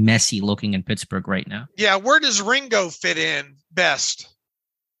pretty messy looking in Pittsburgh right now. Yeah, where does Ringo fit in best?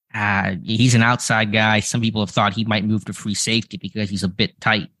 He's an outside guy. Some people have thought he might move to free safety because he's a bit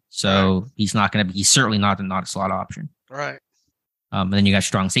tight. So he's not going to be. He's certainly not a slot option. Right. And then you got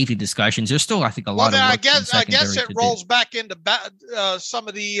strong safety discussions. There's still, I think, a lot of. I guess it rolls back into some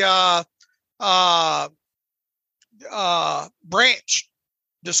of the branch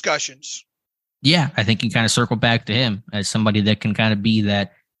discussions. Yeah, I think you kind of circle back to him as somebody that can kind of be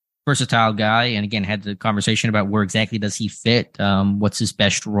that versatile guy. And again, had the conversation about where exactly does he fit? What's his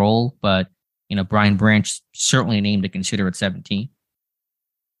best role? But Brian Branch, certainly a name to consider at 17.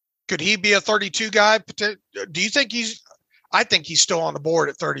 Could he be a 32 guy? Do you think I think he's still on the board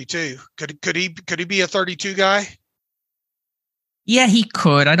at 32. Could he be a 32 guy? Yeah, he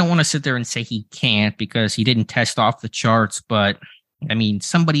could. I don't want to sit there and say he can't because he didn't test off the charts. But I mean,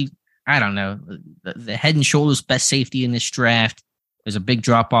 I don't know, the head and shoulders best safety in this draft. There's a big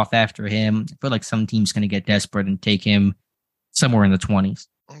drop off after him. I feel like some team's going to get desperate and take him somewhere in the 20s.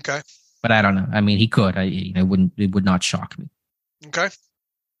 Okay, but I don't know. I mean, he could. It would not shock me. Okay.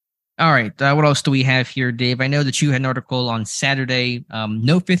 All right. What else do we have here, Dave? I know that you had an article on Saturday.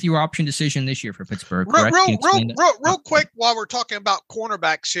 No fifth-year option decision this year for Pittsburgh. Real quick, while we're talking about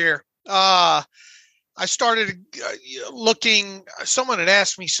cornerbacks here, I started looking. Someone had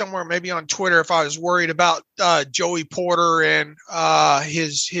asked me somewhere, maybe on Twitter, if I was worried about Joey Porter and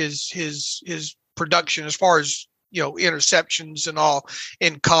his production as far as interceptions and all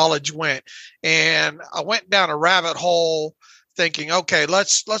in college went. And I went down a rabbit hole, thinking, okay,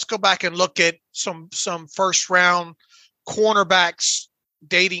 let's go back and look at some first round cornerbacks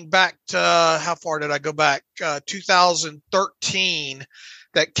dating back to how far did I go back? 2013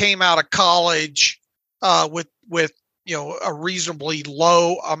 that came out of college with a reasonably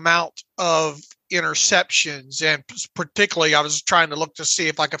low amount of interceptions, and particularly I was trying to look to see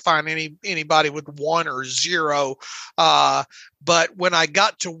if I could find anybody with 1 or 0. But when I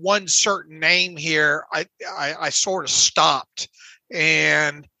got to one certain name here, I sort of stopped,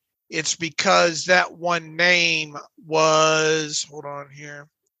 and it's because that one name was, hold on here.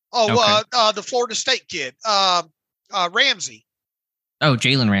 The Florida State kid, Ramsey. Oh,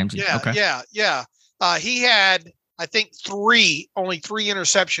 Jalen Ramsey. Yeah. Okay. Yeah. He had, I think, only three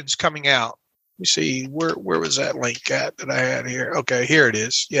interceptions coming out. Let me see, where was that link at that I had here? Okay, here it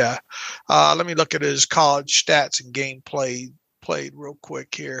is. Yeah. Let me look at his college stats and game played real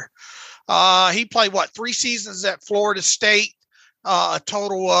quick here. He played 3 seasons at Florida State, a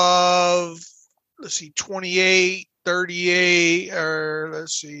total of 28, 38,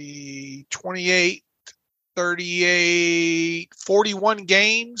 41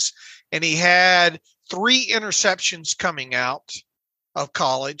 games, and he had 3 interceptions coming out of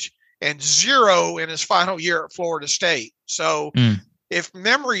college and 0 in his final year at Florida State. So if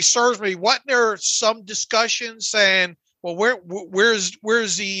memory serves me, wasn't there some discussion saying, well, where's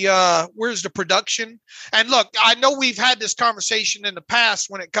the production? And look, I know we've had this conversation in the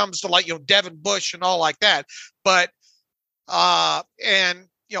past when it comes to Devin Bush and all like that, but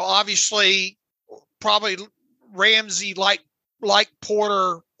obviously probably Ramsey like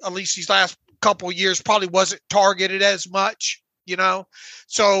Porter, at least these last couple of years probably wasn't targeted as much,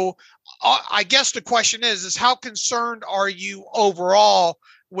 So I guess the question is how concerned are you overall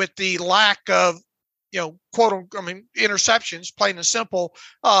with the lack of, interceptions, plain and simple,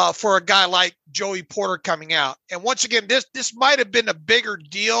 for a guy like Joey Porter coming out? And once again, this might have been a bigger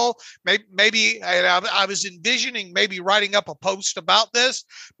deal. Maybe I was envisioning maybe writing up a post about this,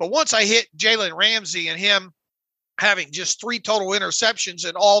 but once I hit Jalen Ramsey and him having just 3 total interceptions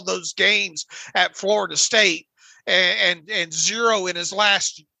in all those games at Florida State and 0 in his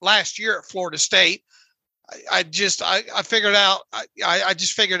last year at Florida State, I figured out. I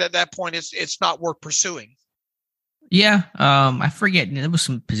just figured at that point it's not worth pursuing. Yeah, I forget. There was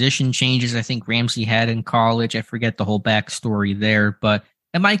some position changes I think Ramsey had in college. I forget the whole backstory there, but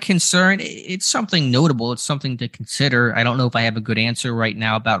am I concerned? It's something notable. It's something to consider. I don't know if I have a good answer right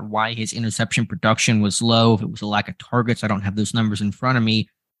now about why his interception production was low. If it was a lack of targets, I don't have those numbers in front of me.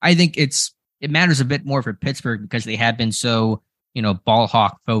 I think it matters a bit more for Pittsburgh because they have been so ball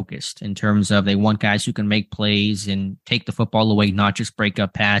hawk focused in terms of they want guys who can make plays and take the football away, not just break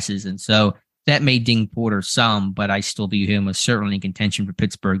up passes. And so that may ding Porter some, but I still view him as certainly in contention for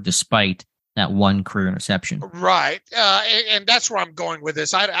Pittsburgh despite that 1 career interception. Right. And that's where I'm going with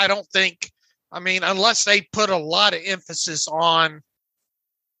this. I don't think, unless they put a lot of emphasis on,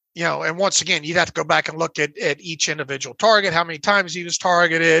 and once again, you'd have to go back and look at each individual target, how many times he was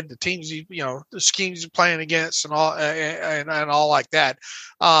targeted, the teams, the schemes he's playing against and all, and all like that.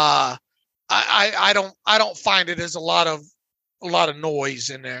 I don't find it as a lot of noise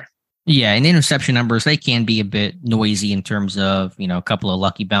in there. Yeah. And interception numbers, they can be a bit noisy in terms of, a couple of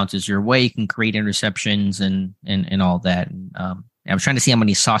lucky bounces your way can create interceptions and all that. And, I was trying to see how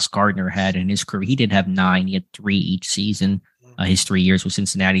many Sauce Gardner had in his career. He did have 9. He had 3 each season. His 3 years with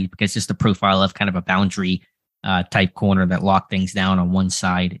Cincinnati, because it's the profile of kind of a boundary type corner that locked things down on one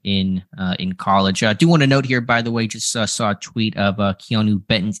side in college. I do want to note here, by the way, just saw a tweet of Keanu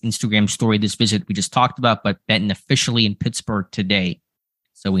Benton's Instagram story, this visit we just talked about, but Benton officially in Pittsburgh today.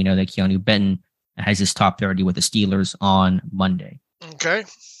 So we know that Keanu Benton has his top 30 with the Steelers on Monday. Okay.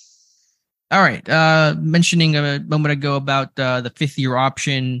 All right. Mentioning a moment ago about the 5th-year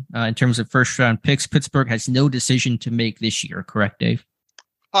option in terms of first-round picks, Pittsburgh has no decision to make this year, correct, Dave?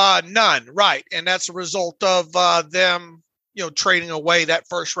 None, right. And that's a result of them, trading away that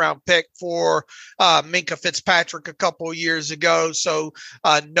first-round pick for Minkah Fitzpatrick a couple of years ago. So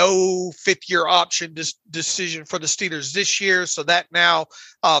no 5th-year option decision for the Steelers this year. So that now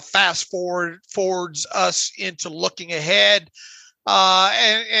forwards us into looking ahead.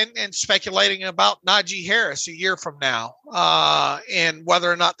 And speculating about Najee Harris a year from now, and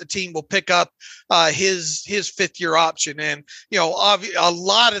whether or not the team will pick up his 5th-year option. And a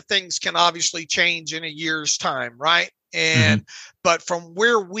lot of things can obviously change in a year's time, right? And but from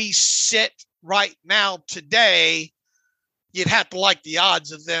where we sit right now today, you'd have to like the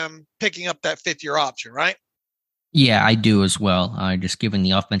odds of them picking up that 5th-year option, right? Yeah, I do as well. Just given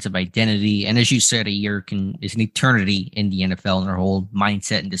the offensive identity. And as you said, a year is an eternity in the NFL, and our whole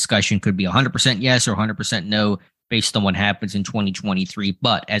mindset and discussion could be 100% yes or 100% no based on what happens in 2023.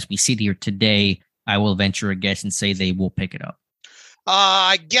 But as we sit here today, I will venture a guess and say they will pick it up.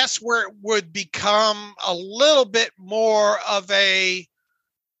 I guess where it would become a little bit more of a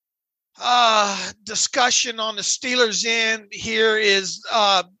discussion on the Steelers' end here is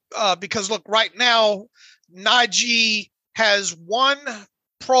because, look, right now, Najee has 1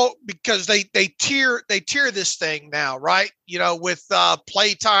 pro because they tier this thing now, right? With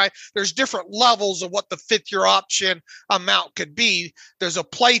play time, there's different levels of what the 5th-year option amount could be. There's a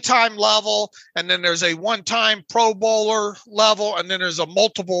play time level, and then there's a one-time Pro Bowler level, and then there's a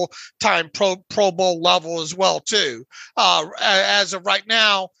multiple time Pro Bowl level as well too. As of right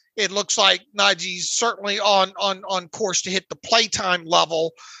now, it looks like Najee's certainly on course to hit the playtime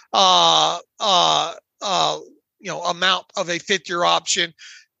level amount of a 5th-year option.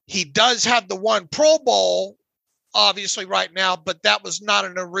 He does have the 1 Pro Bowl, obviously, right now, but that was not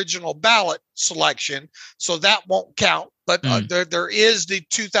an original ballot selection, so that won't count. But there is the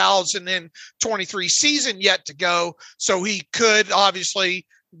 2023 season yet to go, so he could obviously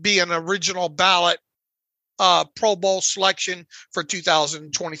be an original ballot Pro Bowl selection for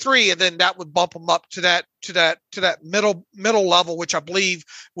 2023, and then that would bump him up to that middle level, which I believe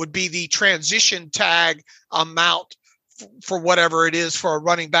would be the transition tag amount for whatever it is for a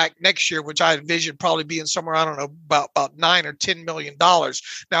running back next year, which I envision probably being somewhere, I don't know, about $9 or $10 million.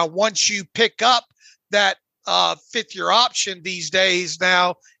 Now, once you pick up that 5th-year option these days,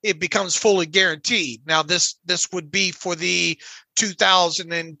 now it becomes fully guaranteed. Now, this would be for the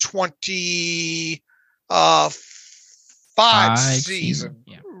 2020 5 season.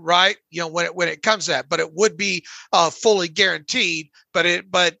 Yeah. right? When it comes to that, but it would be fully guaranteed. But it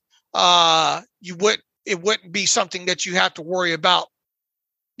wouldn't be something that you have to worry about,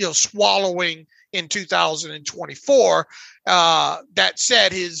 swallowing in 2024. That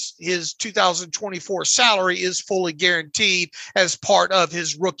said, his 2024 salary is fully guaranteed as part of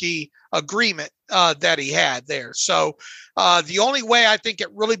his rookie agreement that he had there. So the only way I think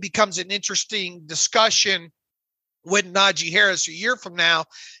it really becomes an interesting discussion with Najee Harris a year from now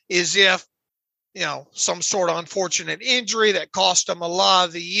is if, some sort of unfortunate injury that cost him a lot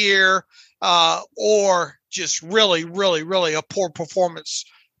of the year, or just really, really, really a poor performance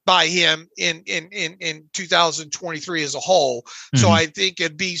by him in 2023 as a whole. Mm-hmm. So I think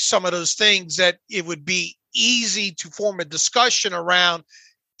it'd be some of those things that it would be easy to form a discussion around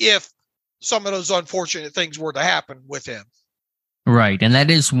if some of those unfortunate things were to happen with him. Right. And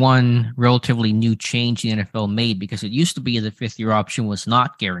that is one relatively new change the NFL made, because it used to be the fifth-year option was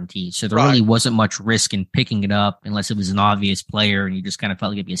not guaranteed. So there really wasn't much risk in picking it up unless it was an obvious player and you just kind of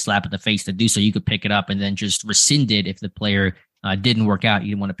felt like it'd be a slap in the face to do so. You could pick it up and then just rescind it if the player didn't work out. You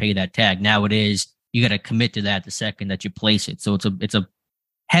didn't want to pay that tag. Now it is, you got to commit to that the second that you place it. So it's a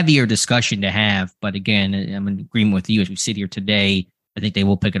heavier discussion to have. But again, I'm in agreement with you as we sit here today. I think they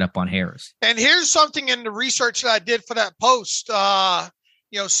will pick it up on Harris. And here's something in the research that I did for that post,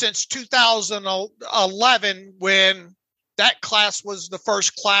 since 2011, when that class was the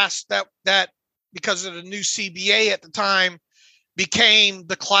first class that because of the new CBA at the time became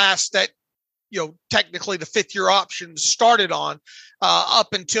the class that, technically the fifth-year option started on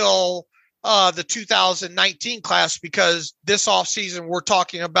up until the 2019 class, because this offseason we're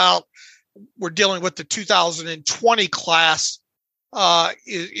dealing with the 2020 class.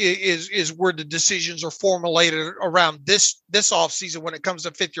 Is where the decisions are formulated around this offseason when it comes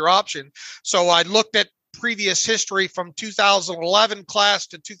to fifth-year option. So I looked at previous history from 2011 class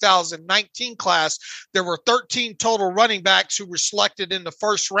to 2019 class. There were 13 total running backs who were selected in the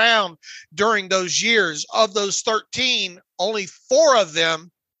first round during those years. Of those 13, only 4 of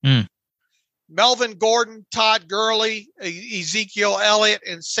them, Melvin Gordon, Todd Gurley, Ezekiel Elliott,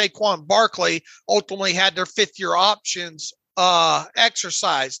 and Saquon Barkley, ultimately had their fifth-year options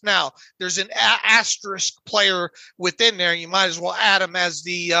exercise. Now there's an asterisk player within there. You might as well add him as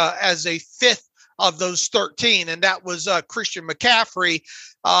as a fifth of those 13, and that was Christian McCaffrey,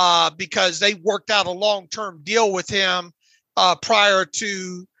 because they worked out a long-term deal with him prior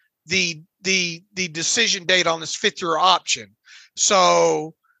to the decision date on this fifth-year option.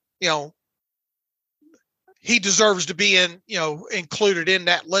 So he deserves to be included in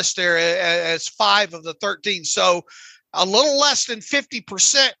that list there as 5 of the 13. So a little less than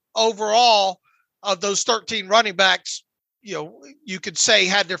 50% overall of those 13 running backs, you could say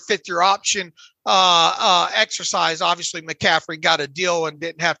had their fifth-year option exercise. Obviously, McCaffrey got a deal and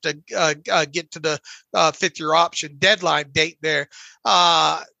didn't have to get to the fifth-year option deadline date there.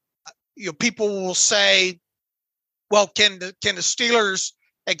 People will say, well, can the Steelers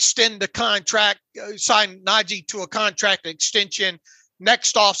extend the contract, sign Najee to a contract extension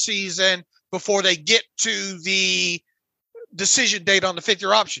next offseason before they get to the decision date on the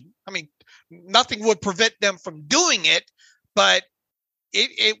fifth-year option? I mean, nothing would prevent them from doing it, but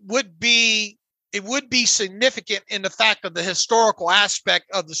it would be significant in the fact of the historical aspect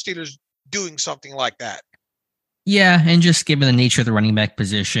of the Steelers doing something like that. Yeah, and just given the nature of the running back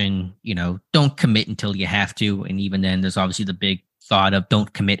position, don't commit until you have to. And even then, there's obviously the big thought of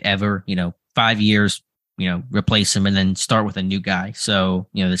don't commit ever. 5 years, replace him and then start with a new guy. So,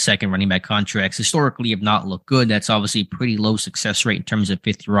 the second running back contracts historically have not looked good. That's obviously pretty low success rate in terms of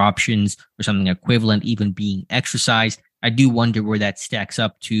fifth-year options or something equivalent even being exercised. I do wonder where that stacks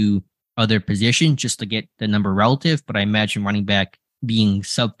up to other positions just to get the number relative, but I imagine running back being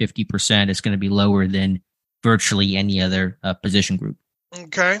sub 50% is going to be lower than virtually any other position group.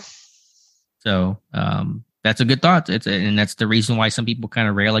 Okay. So, that's a good thought. And that's the reason why some people kind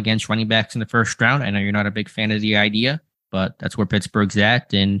of rail against running backs in the first round. I know you're not a big fan of the idea, but that's where Pittsburgh's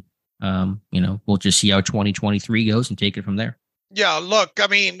at. And, we'll just see how 2023 goes and take it from there. Yeah, look, I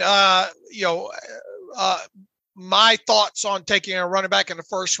mean, my thoughts on taking a running back in the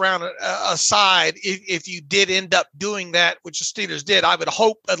first round aside, if you did end up doing that, which the Steelers did, I would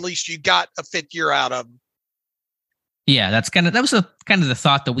hope at least you got a fifth year out of him. Yeah, that was the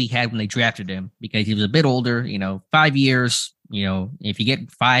thought that we had when they drafted him, because he was a bit older, 5 years, if you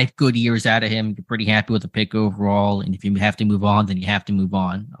get 5 good years out of him, you're pretty happy with the pick overall. And if you have to move on, then you have to move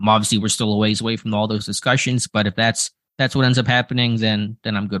on. Obviously we're still a ways away from all those discussions, but if that's what ends up happening, then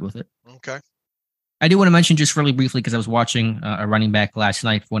I'm good with it. Okay. I do want to mention just really briefly, because I was watching a running back last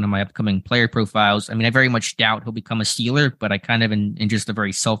night for one of my upcoming player profiles. I mean, I very much doubt he'll become a Steeler, but I kind of, in just a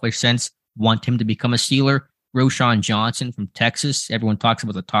very selfish sense, want him to become a Steeler. Roschon Johnson from Texas. Everyone talks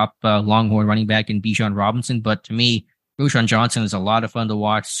about the top Longhorn running back in Bijan Robinson, but to me, Roschon Johnson is a lot of fun to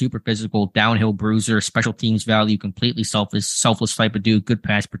watch. Super physical, downhill bruiser, special teams value, completely selfless type of dude, good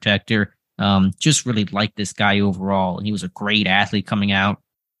pass protector. Just really like this guy overall. And he was a great athlete coming out.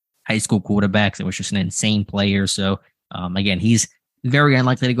 High school quarterback that was just an insane player. So again, he's very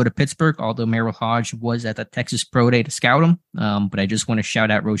unlikely to go to Pittsburgh, although Merrill Hodge was at the Texas Pro Day to scout him. But I just want to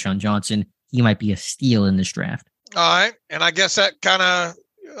shout out Roschon Johnson. He might be a steal in this draft. All right. And I guess that kind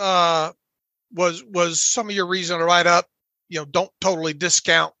of was some of your reason to write up, don't totally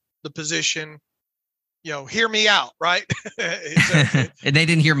discount the position. Hear me out, right? They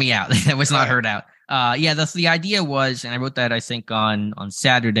didn't hear me out. That was not heard out. That's the idea was, and I wrote that, I think, on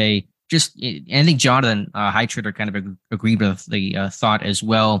Saturday. I think Jonathan Heitritter kind of agreed with the thought as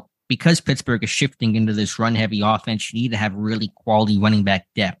well. Because Pittsburgh is shifting into this run-heavy offense, you need to have really quality running back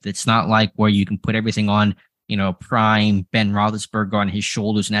depth. It's not like where you can put everything on, prime Ben Roethlisberger on his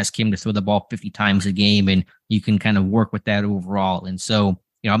shoulders and ask him to throw the ball 50 times a game, and you can kind of work with that overall. And so,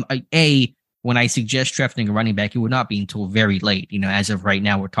 when I suggest drafting a running back, it would not be until very late. As of right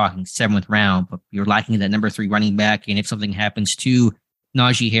now, we're talking 7th round, but you're lacking that number 3 running back. And if something happens to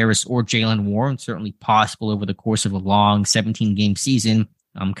Najee Harris or Jaylen Warren, certainly possible over the course of a long 17-game season,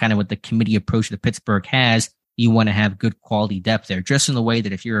 kind of what the committee approach that Pittsburgh has, you want to have good quality depth there. Just in the way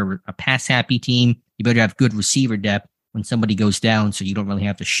that if you're a pass-happy team, you better have good receiver depth when somebody goes down, so you don't really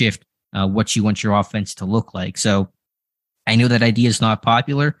have to shift what you want your offense to look like. So I know that idea is not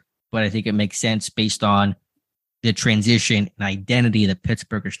popular, but I think it makes sense based on the transition and identity that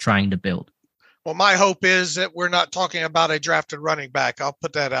Pittsburgh is trying to build. Well, my hope is that we're not talking about a drafted running back. I'll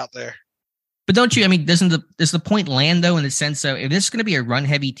put that out there. But don't you, does the point land, though, in the sense of if this is going to be a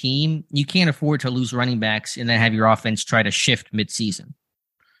run-heavy team, you can't afford to lose running backs and then have your offense try to shift mid-season?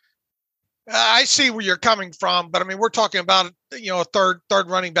 I see where you're coming from, but we're talking about, a third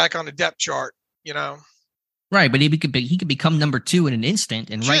running back on the depth chart, Right, but he could become number 2 in an instant,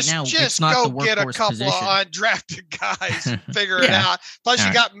 and right now it's not the workhorse position. Just go get a couple of undrafted guys and figure it out. Plus,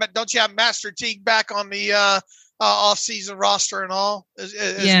 don't you have Master Teague back on the off-season roster and all as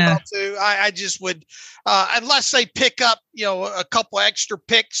well too? I just would, unless they pick up, a couple extra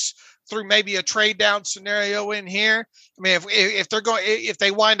picks through maybe a trade down scenario in here. If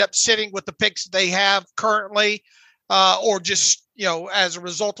they wind up sitting with the picks they have currently, or just, as a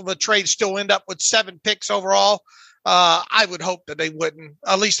result of a trade, still end up with 7 picks overall, I would hope that they wouldn't.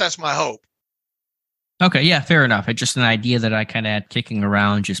 At least that's my hope. Okay, yeah, fair enough. It's just an idea that I kind of had kicking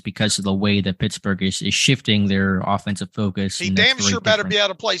around just because of the way that Pittsburgh is shifting their offensive focus. He damn sure better be able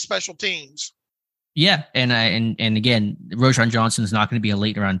to play special teams. Yeah, and again, Roschon Johnson's not going to be a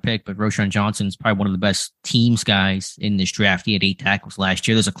late round pick, but Roschon Johnson's probably one of the best teams guys in this draft. He had 8 tackles last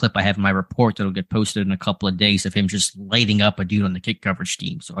year. There's a clip I have in my report that'll get posted in a couple of days of him just lighting up a dude on the kick coverage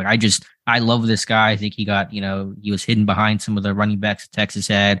team. So I love this guy. I think he got, he was hidden behind some of the running backs that Texas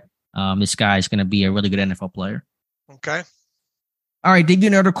had. This guy is going to be a really good NFL player. Okay. All right, they did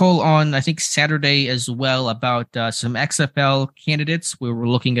an article on, I think, Saturday as well about some XFL candidates. We were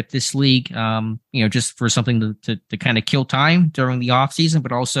looking at this league, just for something to kind of kill time during the offseason,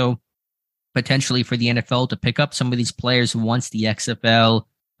 but also potentially for the NFL to pick up some of these players once the XFL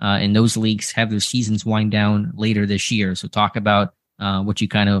and those leagues have their seasons wind down later this year. So talk about what you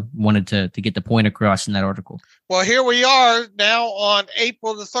kind of wanted to get the point across in that article. Well, here we are now on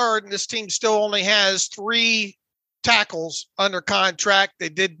April the 3rd, and this team still only has 3 tackles under contract. They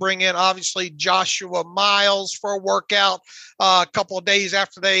did bring in, obviously, Joshua Miles for a workout a couple of days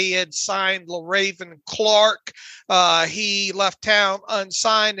after they had signed LaRaven Clark. He left town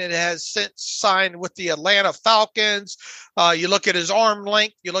unsigned and has since signed with the Atlanta Falcons. You look at his arm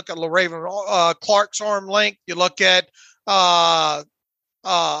length, you look at LaRaven Clark's arm length, you look at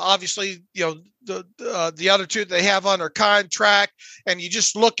obviously, the other 2 they have under contract, and you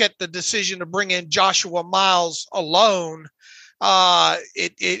just look at the decision to bring in Joshua Miles alone.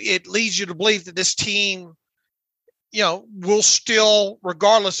 It leads you to believe that this team, will still,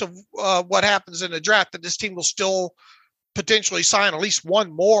 regardless of what happens in the draft, that this team will still potentially sign at least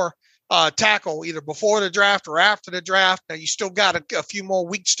one more tackle either before the draft or after the draft. Now you still got a few more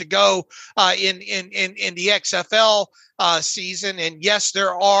weeks to go in the XFL season. And yes,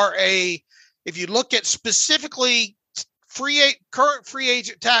 there are if you look at specifically current free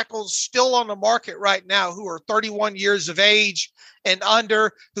agent tackles still on the market right now who are 31 years of age and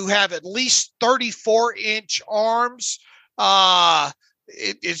under, who have at least 34-inch arms.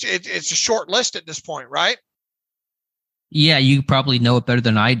 it's a short list at this point, right? Yeah, you probably know it better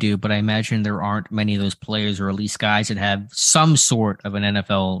than I do, but I imagine there aren't many of those players, or at least guys that have some sort of an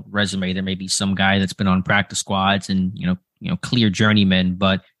NFL resume. There may be some guy that's been on practice squads and clear journeyman,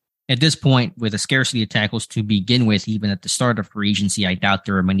 but at this point, with a scarcity of tackles to begin with, even at the start of free agency, I doubt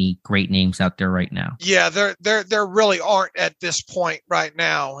there are many great names out there right now. Yeah, there really aren't at this point right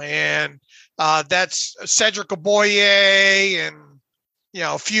now, and that's Cedric Oboye and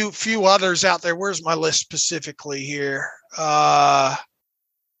a few others out there. Where's my list specifically here?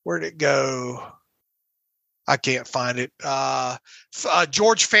 Where'd it go? I can't find it.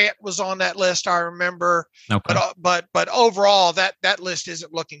 George Fant was on that list, I remember. Okay. But overall, that list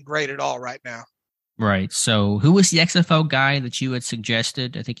isn't looking great at all right now. Right. So, who was the XFL guy that you had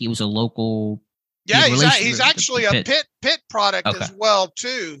suggested? I think he was a local. Yeah, he's actually a Pitt product as well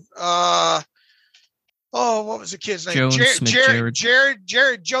too. What was the kid's name?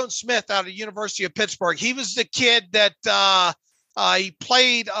 Jared Jones-Smith out of the University of Pittsburgh. He was the kid that he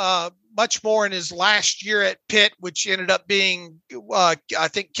played much more in his last year at Pitt, which ended up being, I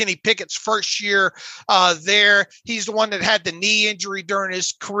think, Kenny Pickett's first year there. He's the one that had the knee injury during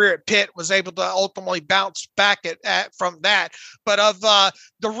his career at Pitt, was able to ultimately bounce back from that. But of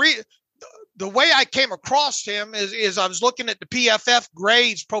the way I came across him is I was looking at the PFF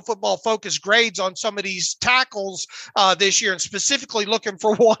grades, Pro Football Focus grades on some of these tackles this year, and specifically looking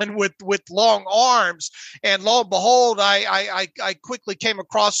for one with long arms. And lo and behold, I quickly came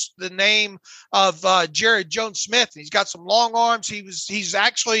across the name of Jared Jones-Smith. He's got some long arms. He's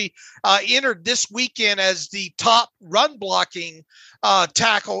actually entered this weekend as the top run blocking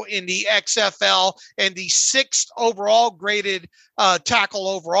tackle in the XFL and the 6th overall graded tackle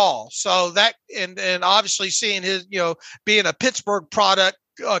overall. So that, and obviously seeing his, being a Pittsburgh product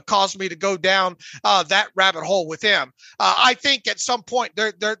caused me to go down that rabbit hole with him. I think at some point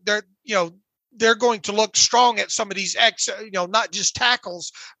they're going to look strong at some of these not just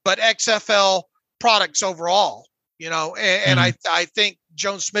tackles, but XFL products overall, and I think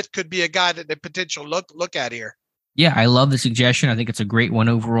Jones-Smith could be a guy that they potentially look at here. Yeah, I love the suggestion. I think it's a great one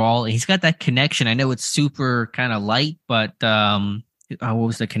overall. He's got that connection. I know it's super kind of light, but what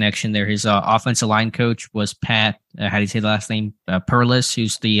was the connection there? His offensive line coach was Pat. How do you say the last name? Perles,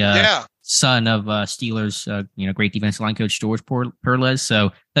 who's the son of Steelers, great defensive line coach George Perles.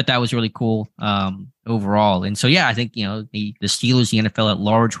 So that was really cool overall. And so, yeah, I think, the Steelers, the NFL at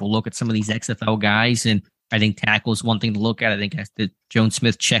large, will look at some of these XFL guys, and I think tackle is one thing to look at. I think that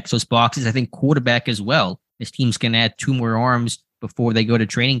Jones-Smith checks those boxes. I think quarterback as well. This team's going to add 2 more arms before they go to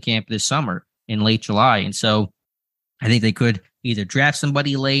training camp this summer in late July. And so I think they could either draft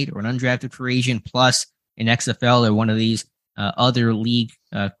somebody late or an undrafted free agent plus an XFL or one of these other league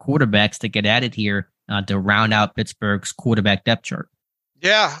quarterbacks that get added here to round out Pittsburgh's quarterback depth chart.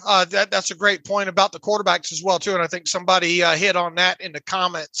 Yeah, that's a great point about the quarterbacks as well, too. And I think somebody hit on that in the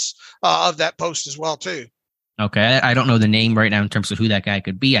comments of that post as well, too. Okay, I don't know the name right now in terms of who that guy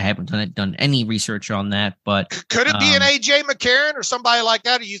could be. I haven't done any research on that, but could it be an AJ McCarron or somebody like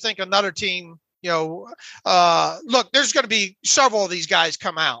that? Or you think another team? Look, there's going to be several of these guys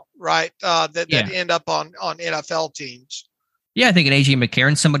come out, right? That end up on NFL teams. Yeah, I think an AJ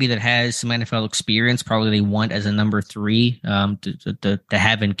McCarron, somebody that has some NFL experience, probably they want as a number 3 to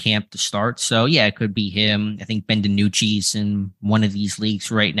have in camp to start. So, yeah, it could be him. I think Ben DiNucci's in one of these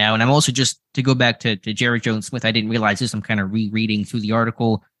leagues right now. And I'm also, just to go back to Jared Jones-Smith, I didn't realize this. I'm kind of rereading through the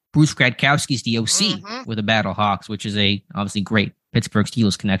article. Bruce Gradkowski's the OC with the Battle Hawks, which is a obviously great Pittsburgh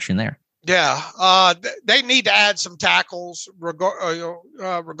Steelers connection there. Yeah, they need to add some tackles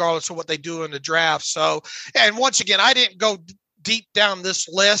regardless of what they do in the draft. So, and once again, I didn't go deep down this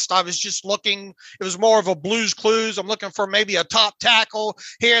list. I was just looking, it was more of a Blues Clues. I'm looking for maybe a top tackle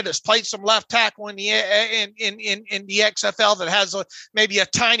here that's played some left tackle in the XFL that has maybe a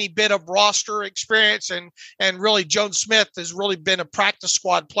tiny bit of roster experience. And really Jones-Smith has really been a practice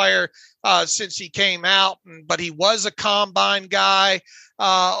squad player since he came out, but he was a combine guy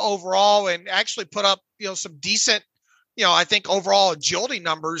overall, and actually put up, some decent, I think overall agility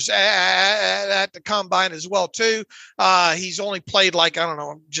numbers at the combine as well too. He's only played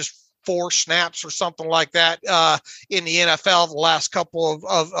just 4 snaps or something like that in the NFL the last couple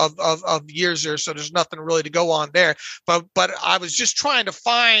of years there. So there's nothing really to go on there. But I was just trying to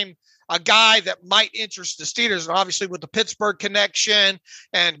find a guy that might interest the Steelers, and obviously with the Pittsburgh connection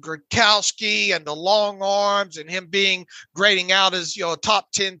and Gradkowski and the long arms and him being grading out as a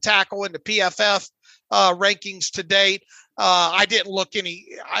top 10 tackle in the PFF rankings to date. I didn't look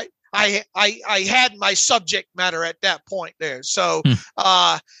I had my subject matter at that point there. So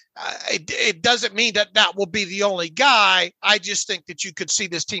it doesn't mean that will be the only guy. I just think that you could see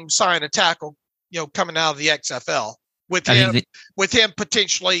this team sign a tackle, coming out of the XFL with him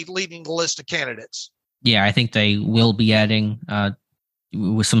potentially leading the list of candidates. Yeah, I think they will be adding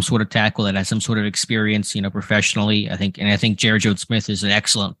with some sort of tackle that has some sort of experience, professionally. I think Jared Jones-Smith is an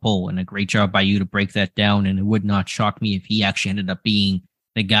excellent pull and a great job by you to break that down. And it would not shock me if he actually ended up being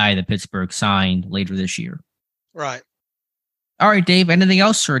the guy that Pittsburgh signed later this year. Right. All right, Dave, anything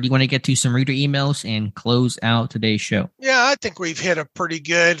else, or do you want to get to some reader emails and close out today's show? Yeah, I think we've hit a pretty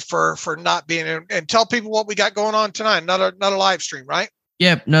good for not being in, and tell people what we got going on tonight. Not a live stream, right?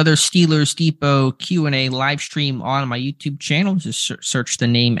 Yep, another Steelers Depot Q&A live stream on my YouTube channel. Just search the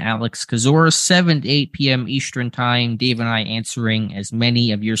name Alex Kozora, 7 to 8 p.m. Eastern Time. Dave and I answering as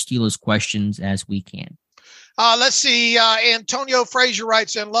many of your Steelers questions as we can. Let's see. Antonio Frazier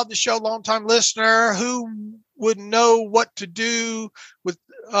writes in, love the show, longtime listener. Who would know what to do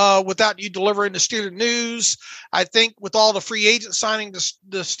without you delivering the Steelers news? I think with all the free agent signing, the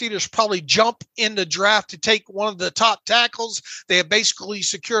Steelers probably jump in the draft to take one of the top tackles. They have basically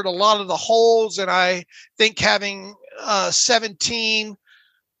secured a lot of the holes, and I think having 17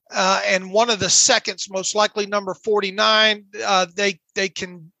 and one of the seconds, most likely number 49, they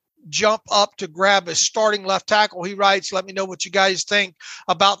can jump up to grab a starting left tackle. He writes, let me know what you guys think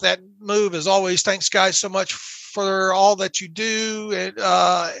about that move. As always, thanks guys so much for all that you do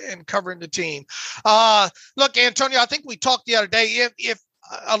and covering the team. Look, Antonio, I think we talked the other day, if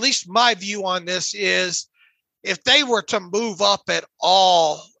at least my view on this is, if they were to move up at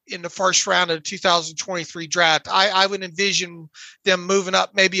all in the first round of the 2023 draft, I would envision them moving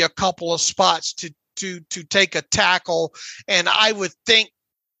up maybe a couple of spots to take a tackle. And I would think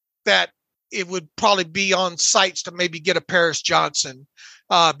that it would probably be on sites to maybe get a Paris Johnson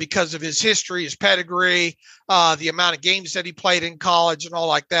because of his history, his pedigree, the amount of games that he played in college and all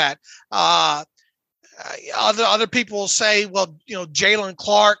like that. Other people will say, well, Jalen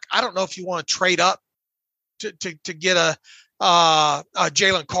Clark, I don't know if you want to trade up to get a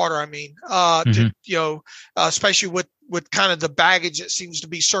Jalen Carter. Especially with kind of the baggage that seems to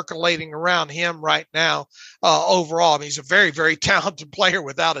be circulating around him right now. Overall, he's a very, very talented player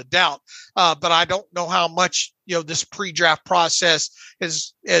without a doubt. But I don't know how much, this pre-draft process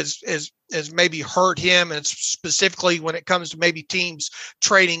has maybe hurt him, and specifically when it comes to maybe teams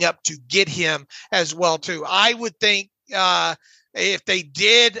trading up to get him as well too. I would think if they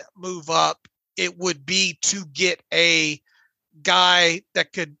did move up, it would be to get a guy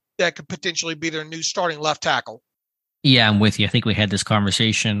that could potentially be their new starting left tackle. Yeah, I'm with you. I think we had this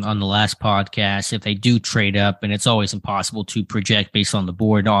conversation on the last podcast. If they do trade up, and it's always impossible to project based on the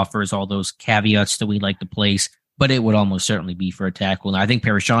board offers, all those caveats that we like to place, but it would almost certainly be for a tackle. And I think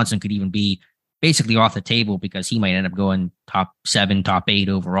Paris Johnson could even be basically off the table because he might end up going top 7, top 8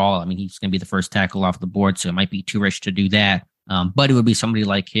 overall. He's going to be the first tackle off the board, so it might be too rich to do that. But it would be somebody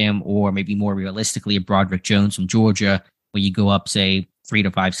like him, or maybe more realistically, a Broderick Jones from Georgia, where you go up, say, 3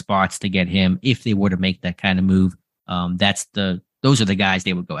 to 5 spots to get him if they were to make that kind of move. Those are the guys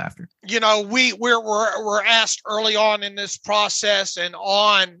they would go after. We're asked early on in this process and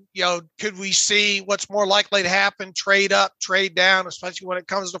could we see what's more likely to happen? Trade up, trade down, especially when it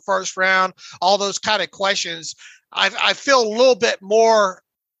comes to first round, all those kind of questions. I feel a little bit more,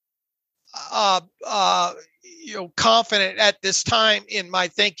 confident at this time in my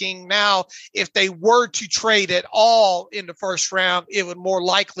thinking now. If they were to trade at all in the first round, it would more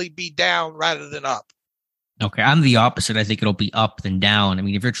likely be down rather than up. Okay, I'm the opposite. I think it'll be up than down.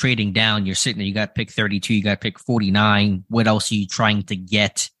 If you're trading down, you're sitting there, you got pick 32, you got pick 49. What else are you trying to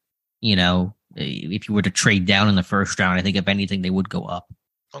get? If you were to trade down in the first round, I think if anything, they would go up.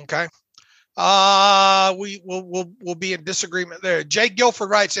 Okay. We'll be in disagreement there. Jay Guilford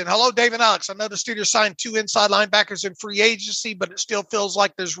writes in, hello, Dave and Alex. I know the Steelers signed 2 inside linebackers in free agency, but it still feels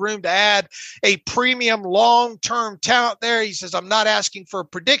like there's room to add a premium long-term talent there. He says, I'm not asking for a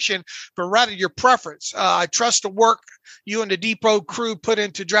prediction, but rather your preference. I trust the work you and the Depot crew put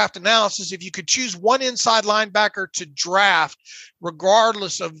into draft analysis. If you could choose one inside linebacker to draft,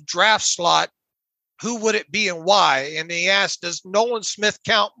 regardless of draft slot, who would it be and why? And he asked, does Nolan Smith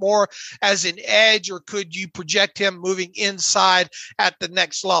count more as an edge, or could you project him moving inside at the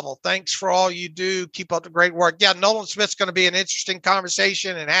next level? Thanks for all you do. Keep up the great work. Yeah, Nolan Smith's going to be an interesting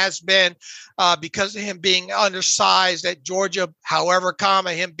conversation and has been because of him being undersized at Georgia. However,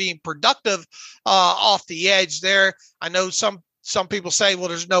 him being productive off the edge there. I know some people say, well,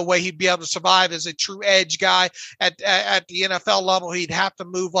 there's no way he'd be able to survive as a true edge guy at the NFL level. He'd have to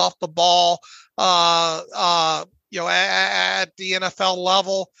move off the ball, at the NFL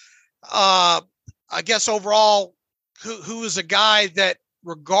level. I guess overall, who is a guy that,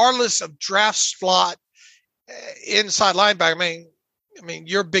 regardless of draft slot, inside linebacker. I mean,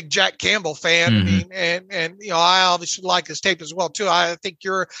 you're a big Jack Campbell fan. Mm-hmm. I mean, and I obviously like his tape as well too. I think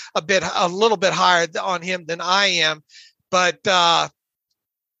you're a little bit higher on him than I am, but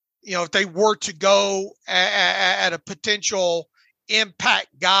if they were to go at a potential impact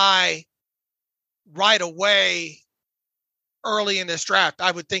guy right away early in this draft,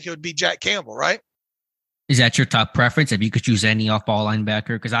 I would think it would be Jack Campbell, right? Is that your top preference? If you could choose any off-ball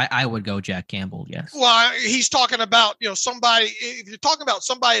linebacker? Because I would go Jack Campbell, yes. Well, he's talking about, somebody, if you're talking about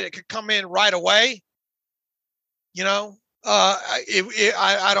somebody that could come in right away, I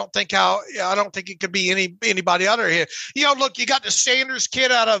don't think it could be anybody other here. Look, you got the Sanders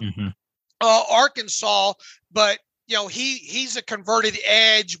kid out of Arkansas, but he's a converted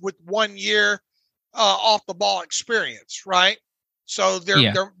edge with 1 year off the ball experience, right? So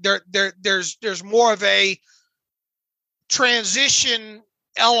there's more of a transition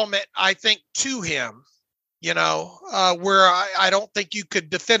element, I think, to him, where I don't think you could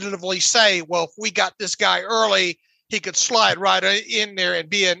definitively say, well, if we got this guy early, he could slide right in there and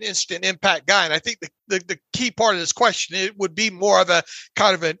be an instant impact guy. And I think the key part of this question, it would be more of a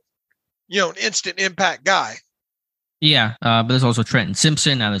kind of an instant impact guy. Yeah, but there's also Trenton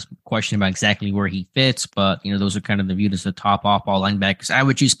Simpson. Now there's a question about exactly where he fits, but those are kind of viewed as the top off-ball linebackers. I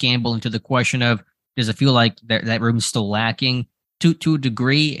would choose Campbell into the question of, does it feel like that room is still lacking to a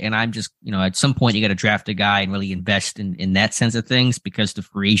degree? And I'm just, at some point you got to draft a guy and really invest in that sense of things, because the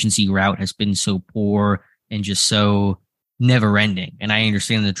free agency route has been so poor and just so never ending. And I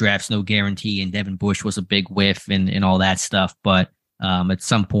understand the draft's no guarantee, and Devin Bush was a big whiff and all that stuff, but at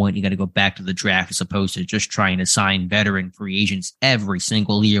some point, you got to go back to the draft as opposed to just trying to sign veteran free agents every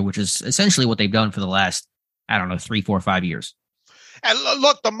single year, which is essentially what they've done for the last, 3, 4, 5 years. And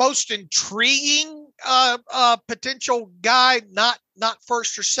look, the most intriguing potential guy, not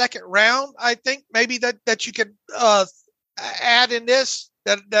first or second round, I think maybe that you could add in this,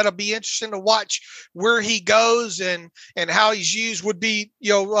 that'll be interesting to watch where he goes and how he's used, would be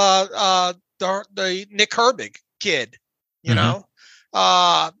the Nick Herbig kid,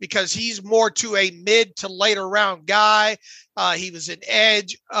 because he's more to a mid to later round guy. He was an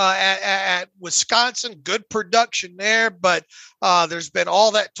edge at Wisconsin, good production there, but there's been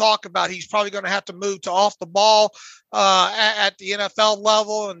all that talk about he's probably going to have to move to off the ball at the NFL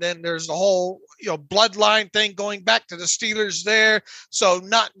level. And then there's the whole, bloodline thing going back to the Steelers there. So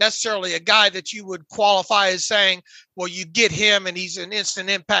not necessarily a guy that you would qualify as saying, well, you get him and he's an instant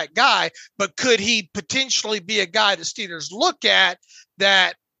impact guy, but could he potentially be a guy the Steelers look at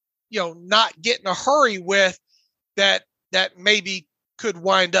that, not get in a hurry with, that maybe could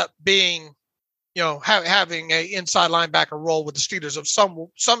wind up being, having a inside linebacker role with the Steelers of some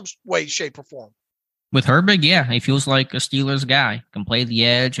way, shape, or form. With Herbig, yeah, he feels like a Steelers guy. Can play the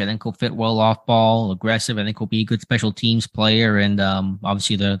edge. I think he'll fit well off ball, aggressive. I think he'll be a good special teams player. And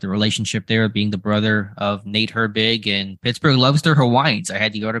obviously the relationship there, being the brother of Nate Herbig, and Pittsburgh loves their Hawaiians. I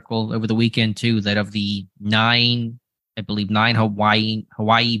had the article over the weekend too, that of the 9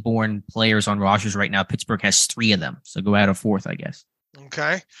 Hawaii-born players on rosters right now, Pittsburgh has 3 of them. So go out a 4th, I guess.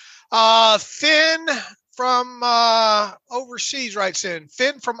 Okay. Finn from overseas writes in.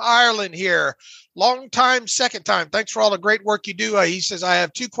 Finn from Ireland here. Long time, second time. Thanks for all the great work you do. He says, I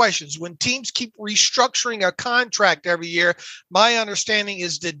have 2 questions. When teams keep restructuring a contract every year, my understanding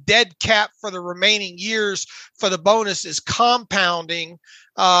is the dead cap for the remaining years for the bonus is compounding.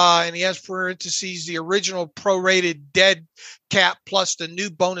 And he has parentheses, the original prorated dead cap plus the new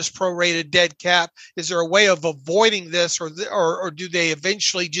bonus prorated dead cap. Is there a way of avoiding this, or do they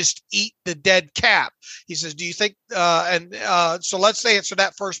eventually just eat the dead cap? He says, do you think, so let's answer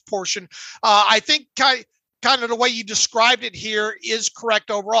that first portion. I think kind of the way you described it here is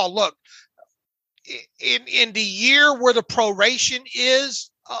correct overall. Look, in the year where the proration is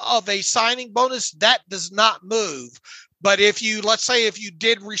of a signing bonus, that does not move. But let's say if you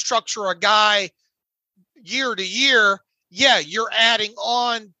did restructure a guy year to year, yeah, you're adding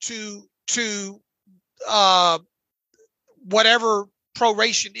on to whatever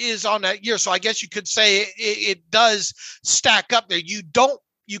proration is on that year. So I guess you could say it does stack up there. You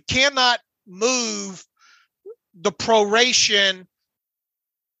cannot move the proration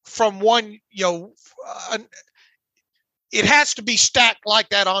from one, it has to be stacked like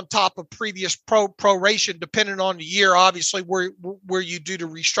that on top of previous proration, depending on the year, obviously, where you do the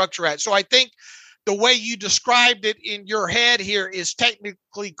restructure at. So I think the way you described it in your head here is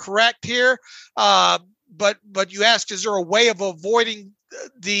technically correct here. But you asked, is there a way of avoiding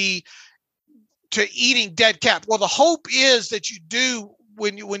eating dead cap? Well, the hope is that you do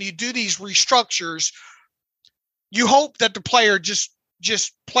when you do these restructures, you hope that the player just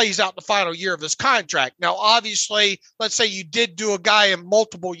plays out the final year of his contract. Now, obviously, let's say you did do a guy in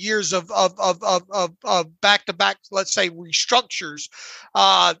multiple years of back-to-back, let's say, restructures.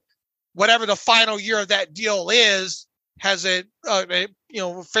 Whatever the final year of that deal is, has a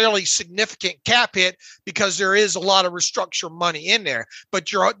fairly significant cap hit because there is a lot of restructure money in there. But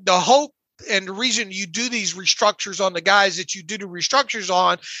the hope and the reason you do these restructures on the guys that you do the restructures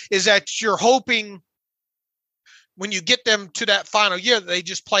on is that you're hoping when you get them to that final year, they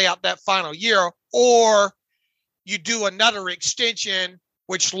just play out that final year, or you do another extension,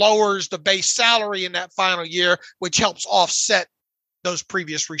 which lowers the base salary in that final year, which helps offset those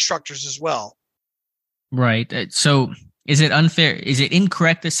previous restructures as well. Right. So is it unfair? Is it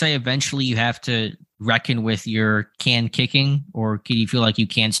incorrect to say eventually you have to reckon with your can kicking, or can you feel like you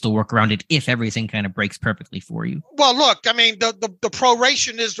can still work around it if everything kind of breaks perfectly for you? Well, look, I mean, the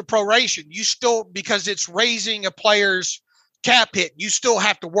proration is the proration. You still, because it's raising a player's cap hit, you still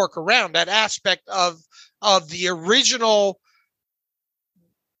have to work around that aspect of the original,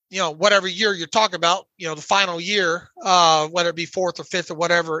 whatever year you're talking about, the final year, whether it be fourth or fifth or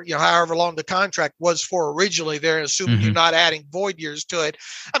whatever, however long the contract was for originally there, assuming you're not adding void years to it.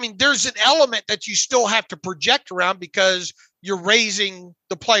 I mean, there's an element that you still have to project around because you're raising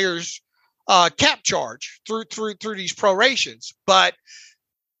the player's cap charge through these prorations, but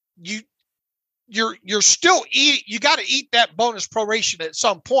you're still you got to eat that bonus proration at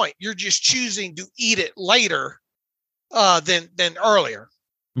some point. You're just choosing to eat it later than earlier.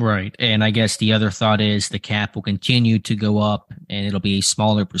 Right. And I guess the other thought is the cap will continue to go up and it'll be a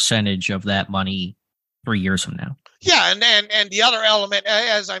smaller percentage of that money 3 years from now. Yeah. And the other element,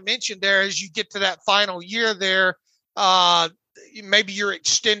 as I mentioned there, as you get to that final year there, maybe you're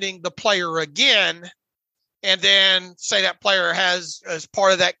extending the player again. And then say that player has, as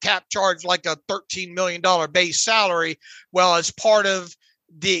part of that cap charge, like a $13 million base salary. Well, as part of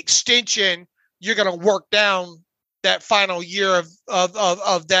the extension, you're going to work down that final year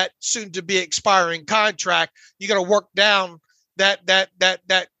of that soon to be expiring contract. You're going to work down that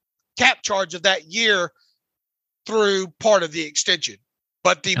cap charge of that year through part of the extension,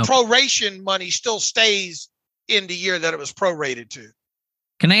 but the proration money still stays in the year that it was prorated to.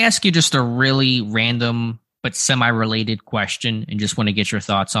 Can I ask you just a really random but semi-related question, and just want to get your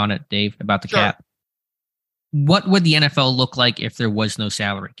thoughts on it, Dave, about the cap? What would the NFL look like if there was no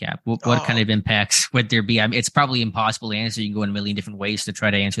salary cap? What kind of impacts would there be? I mean, it's probably impossible to answer. You can go in a million different ways to try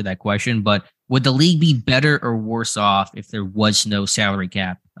to answer that question, but would the league be better or worse off if there was no salary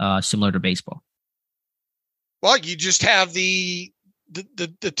cap, similar to baseball? Well, you just have the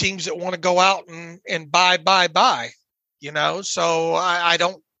teams that want to go out and buy, so I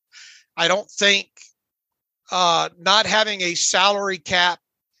don't think not having a salary cap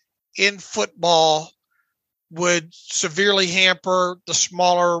in football would severely hamper the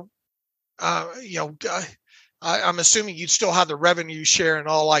smaller, I'm assuming you'd still have the revenue share and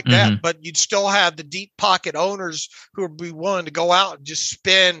all like that, but you'd still have the deep pocket owners who would be willing to go out and just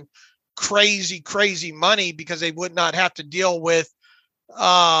spend crazy money because they would not have to deal with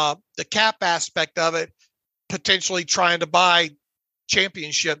the cap aspect of it, potentially trying to buy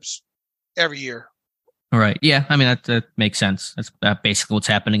championships every year. All right. Yeah. I mean, that makes sense. That's basically what's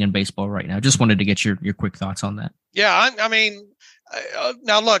happening in baseball right now. Just wanted to get your quick thoughts on that. Yeah. I mean,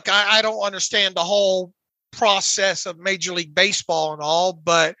 now look, I don't understand the whole process of Major League Baseball and all,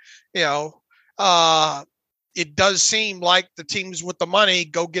 but, it does seem like the teams with the money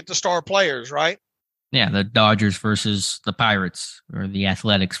go get the star players, right? Yeah. The Dodgers versus the Pirates or the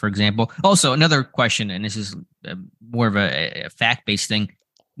Athletics, for example. Also, another question, and this is more of a fact-based thing.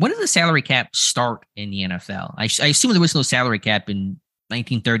 When did the salary cap start in the NFL? I assume there was no salary cap in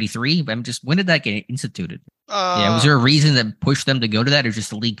 1933, but when did that get instituted? Was there a reason that pushed them to go to that, or just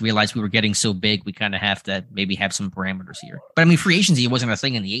the league realized we were getting so big, we kind of have to maybe have some parameters here? But I mean, free agency wasn't a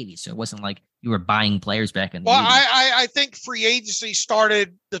thing in the 80s, so it wasn't like you were buying players back in the 80s. Well, I think free agency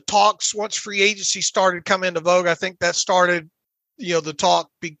started the talks once free agency started coming into vogue. I think that started, the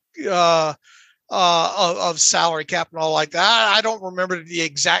talk of salary cap and all like that. I don't remember the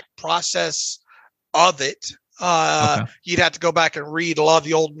exact process of it. You'd have to go back and read a lot of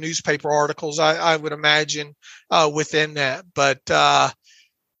the old newspaper articles, I would imagine, within that. But,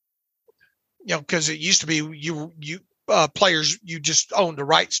 because it used to be you players, you just owned the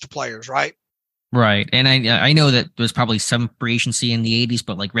rights to players, right? Right. And I know that there was probably some free agency in the 80s,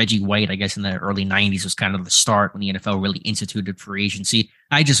 but like Reggie White, I guess in the early 90s was kind of the start when the NFL really instituted free agency.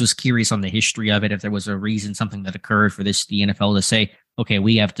 I just was curious on the history of it, if there was a reason, something that occurred for the NFL to say, okay,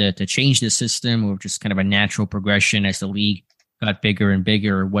 we have to change this system, or just kind of a natural progression as the league got bigger and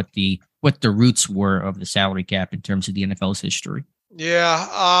bigger, what the roots were of the salary cap in terms of the NFL's history.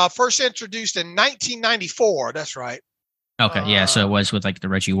 Yeah, first introduced in 1994. That's right. Okay, yeah. So it was with like the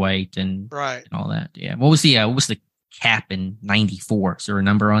Reggie White and all that. Yeah. What was the cap in 94? Is there a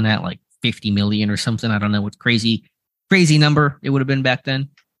number on that? Like 50 million or something? I don't know what crazy number it would have been back then.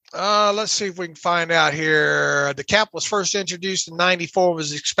 Let's see if we can find out here. The cap was first introduced in 94,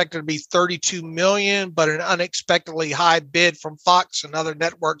 was expected to be 32 million, but an unexpectedly high bid from Fox and other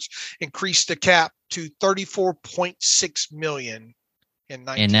networks increased the cap to 34.6 million in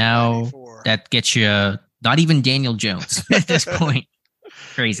 1994. And now that gets you not even Daniel Jones at this point.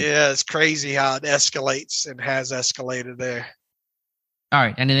 Crazy. Yeah, it's crazy how it escalates and has escalated there. All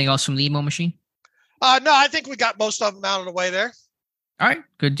right. Anything else from the emo machine? No, I think we got most of them out of the way there. All right,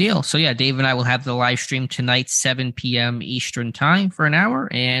 good deal. So yeah, Dave and I will have the live stream tonight, 7 p.m. Eastern time for an hour,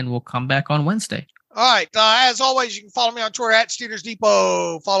 and we'll come back on Wednesday. All right. As always, you can follow me on Twitter at Steelers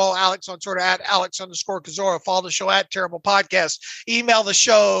Depot. Follow Alex on Twitter at Alex_Kozora. Follow the show at Terrible Podcast. Email the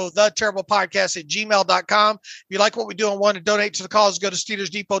show, theterriblepodcast@gmail.com. If you like what we do and want to donate to the cause, go to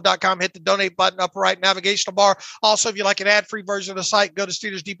SteelersDepot.com. Hit the donate button, upper right navigational bar. Also, if you like an ad-free version of the site, go to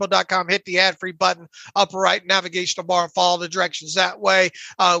SteelersDepot.com. Hit the ad-free button, upper right navigational bar, and follow the directions that way.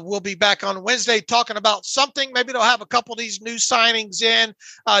 We'll be back on Wednesday talking about something. Maybe they'll have a couple of these new signings in,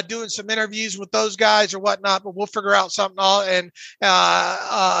 doing some interviews with those guys or whatnot, but we'll figure out something. And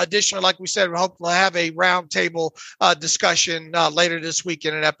additionally, like we said, we hope we'll have a roundtable discussion later this week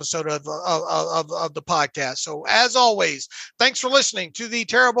in an episode of the podcast. So as always, thanks for listening to the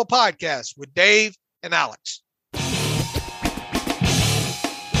Terrible Podcast with Dave and Alex.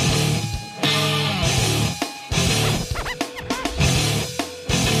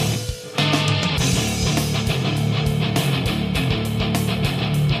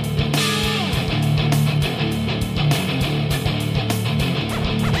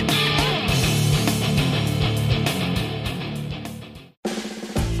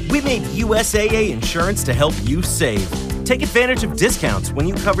 We made USAA Insurance to help you save. Take advantage of discounts when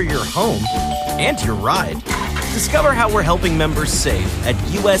you cover your home and your ride. Discover how we're helping members save at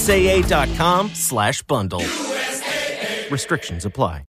USAA.com/bundle. USAA. Restrictions apply.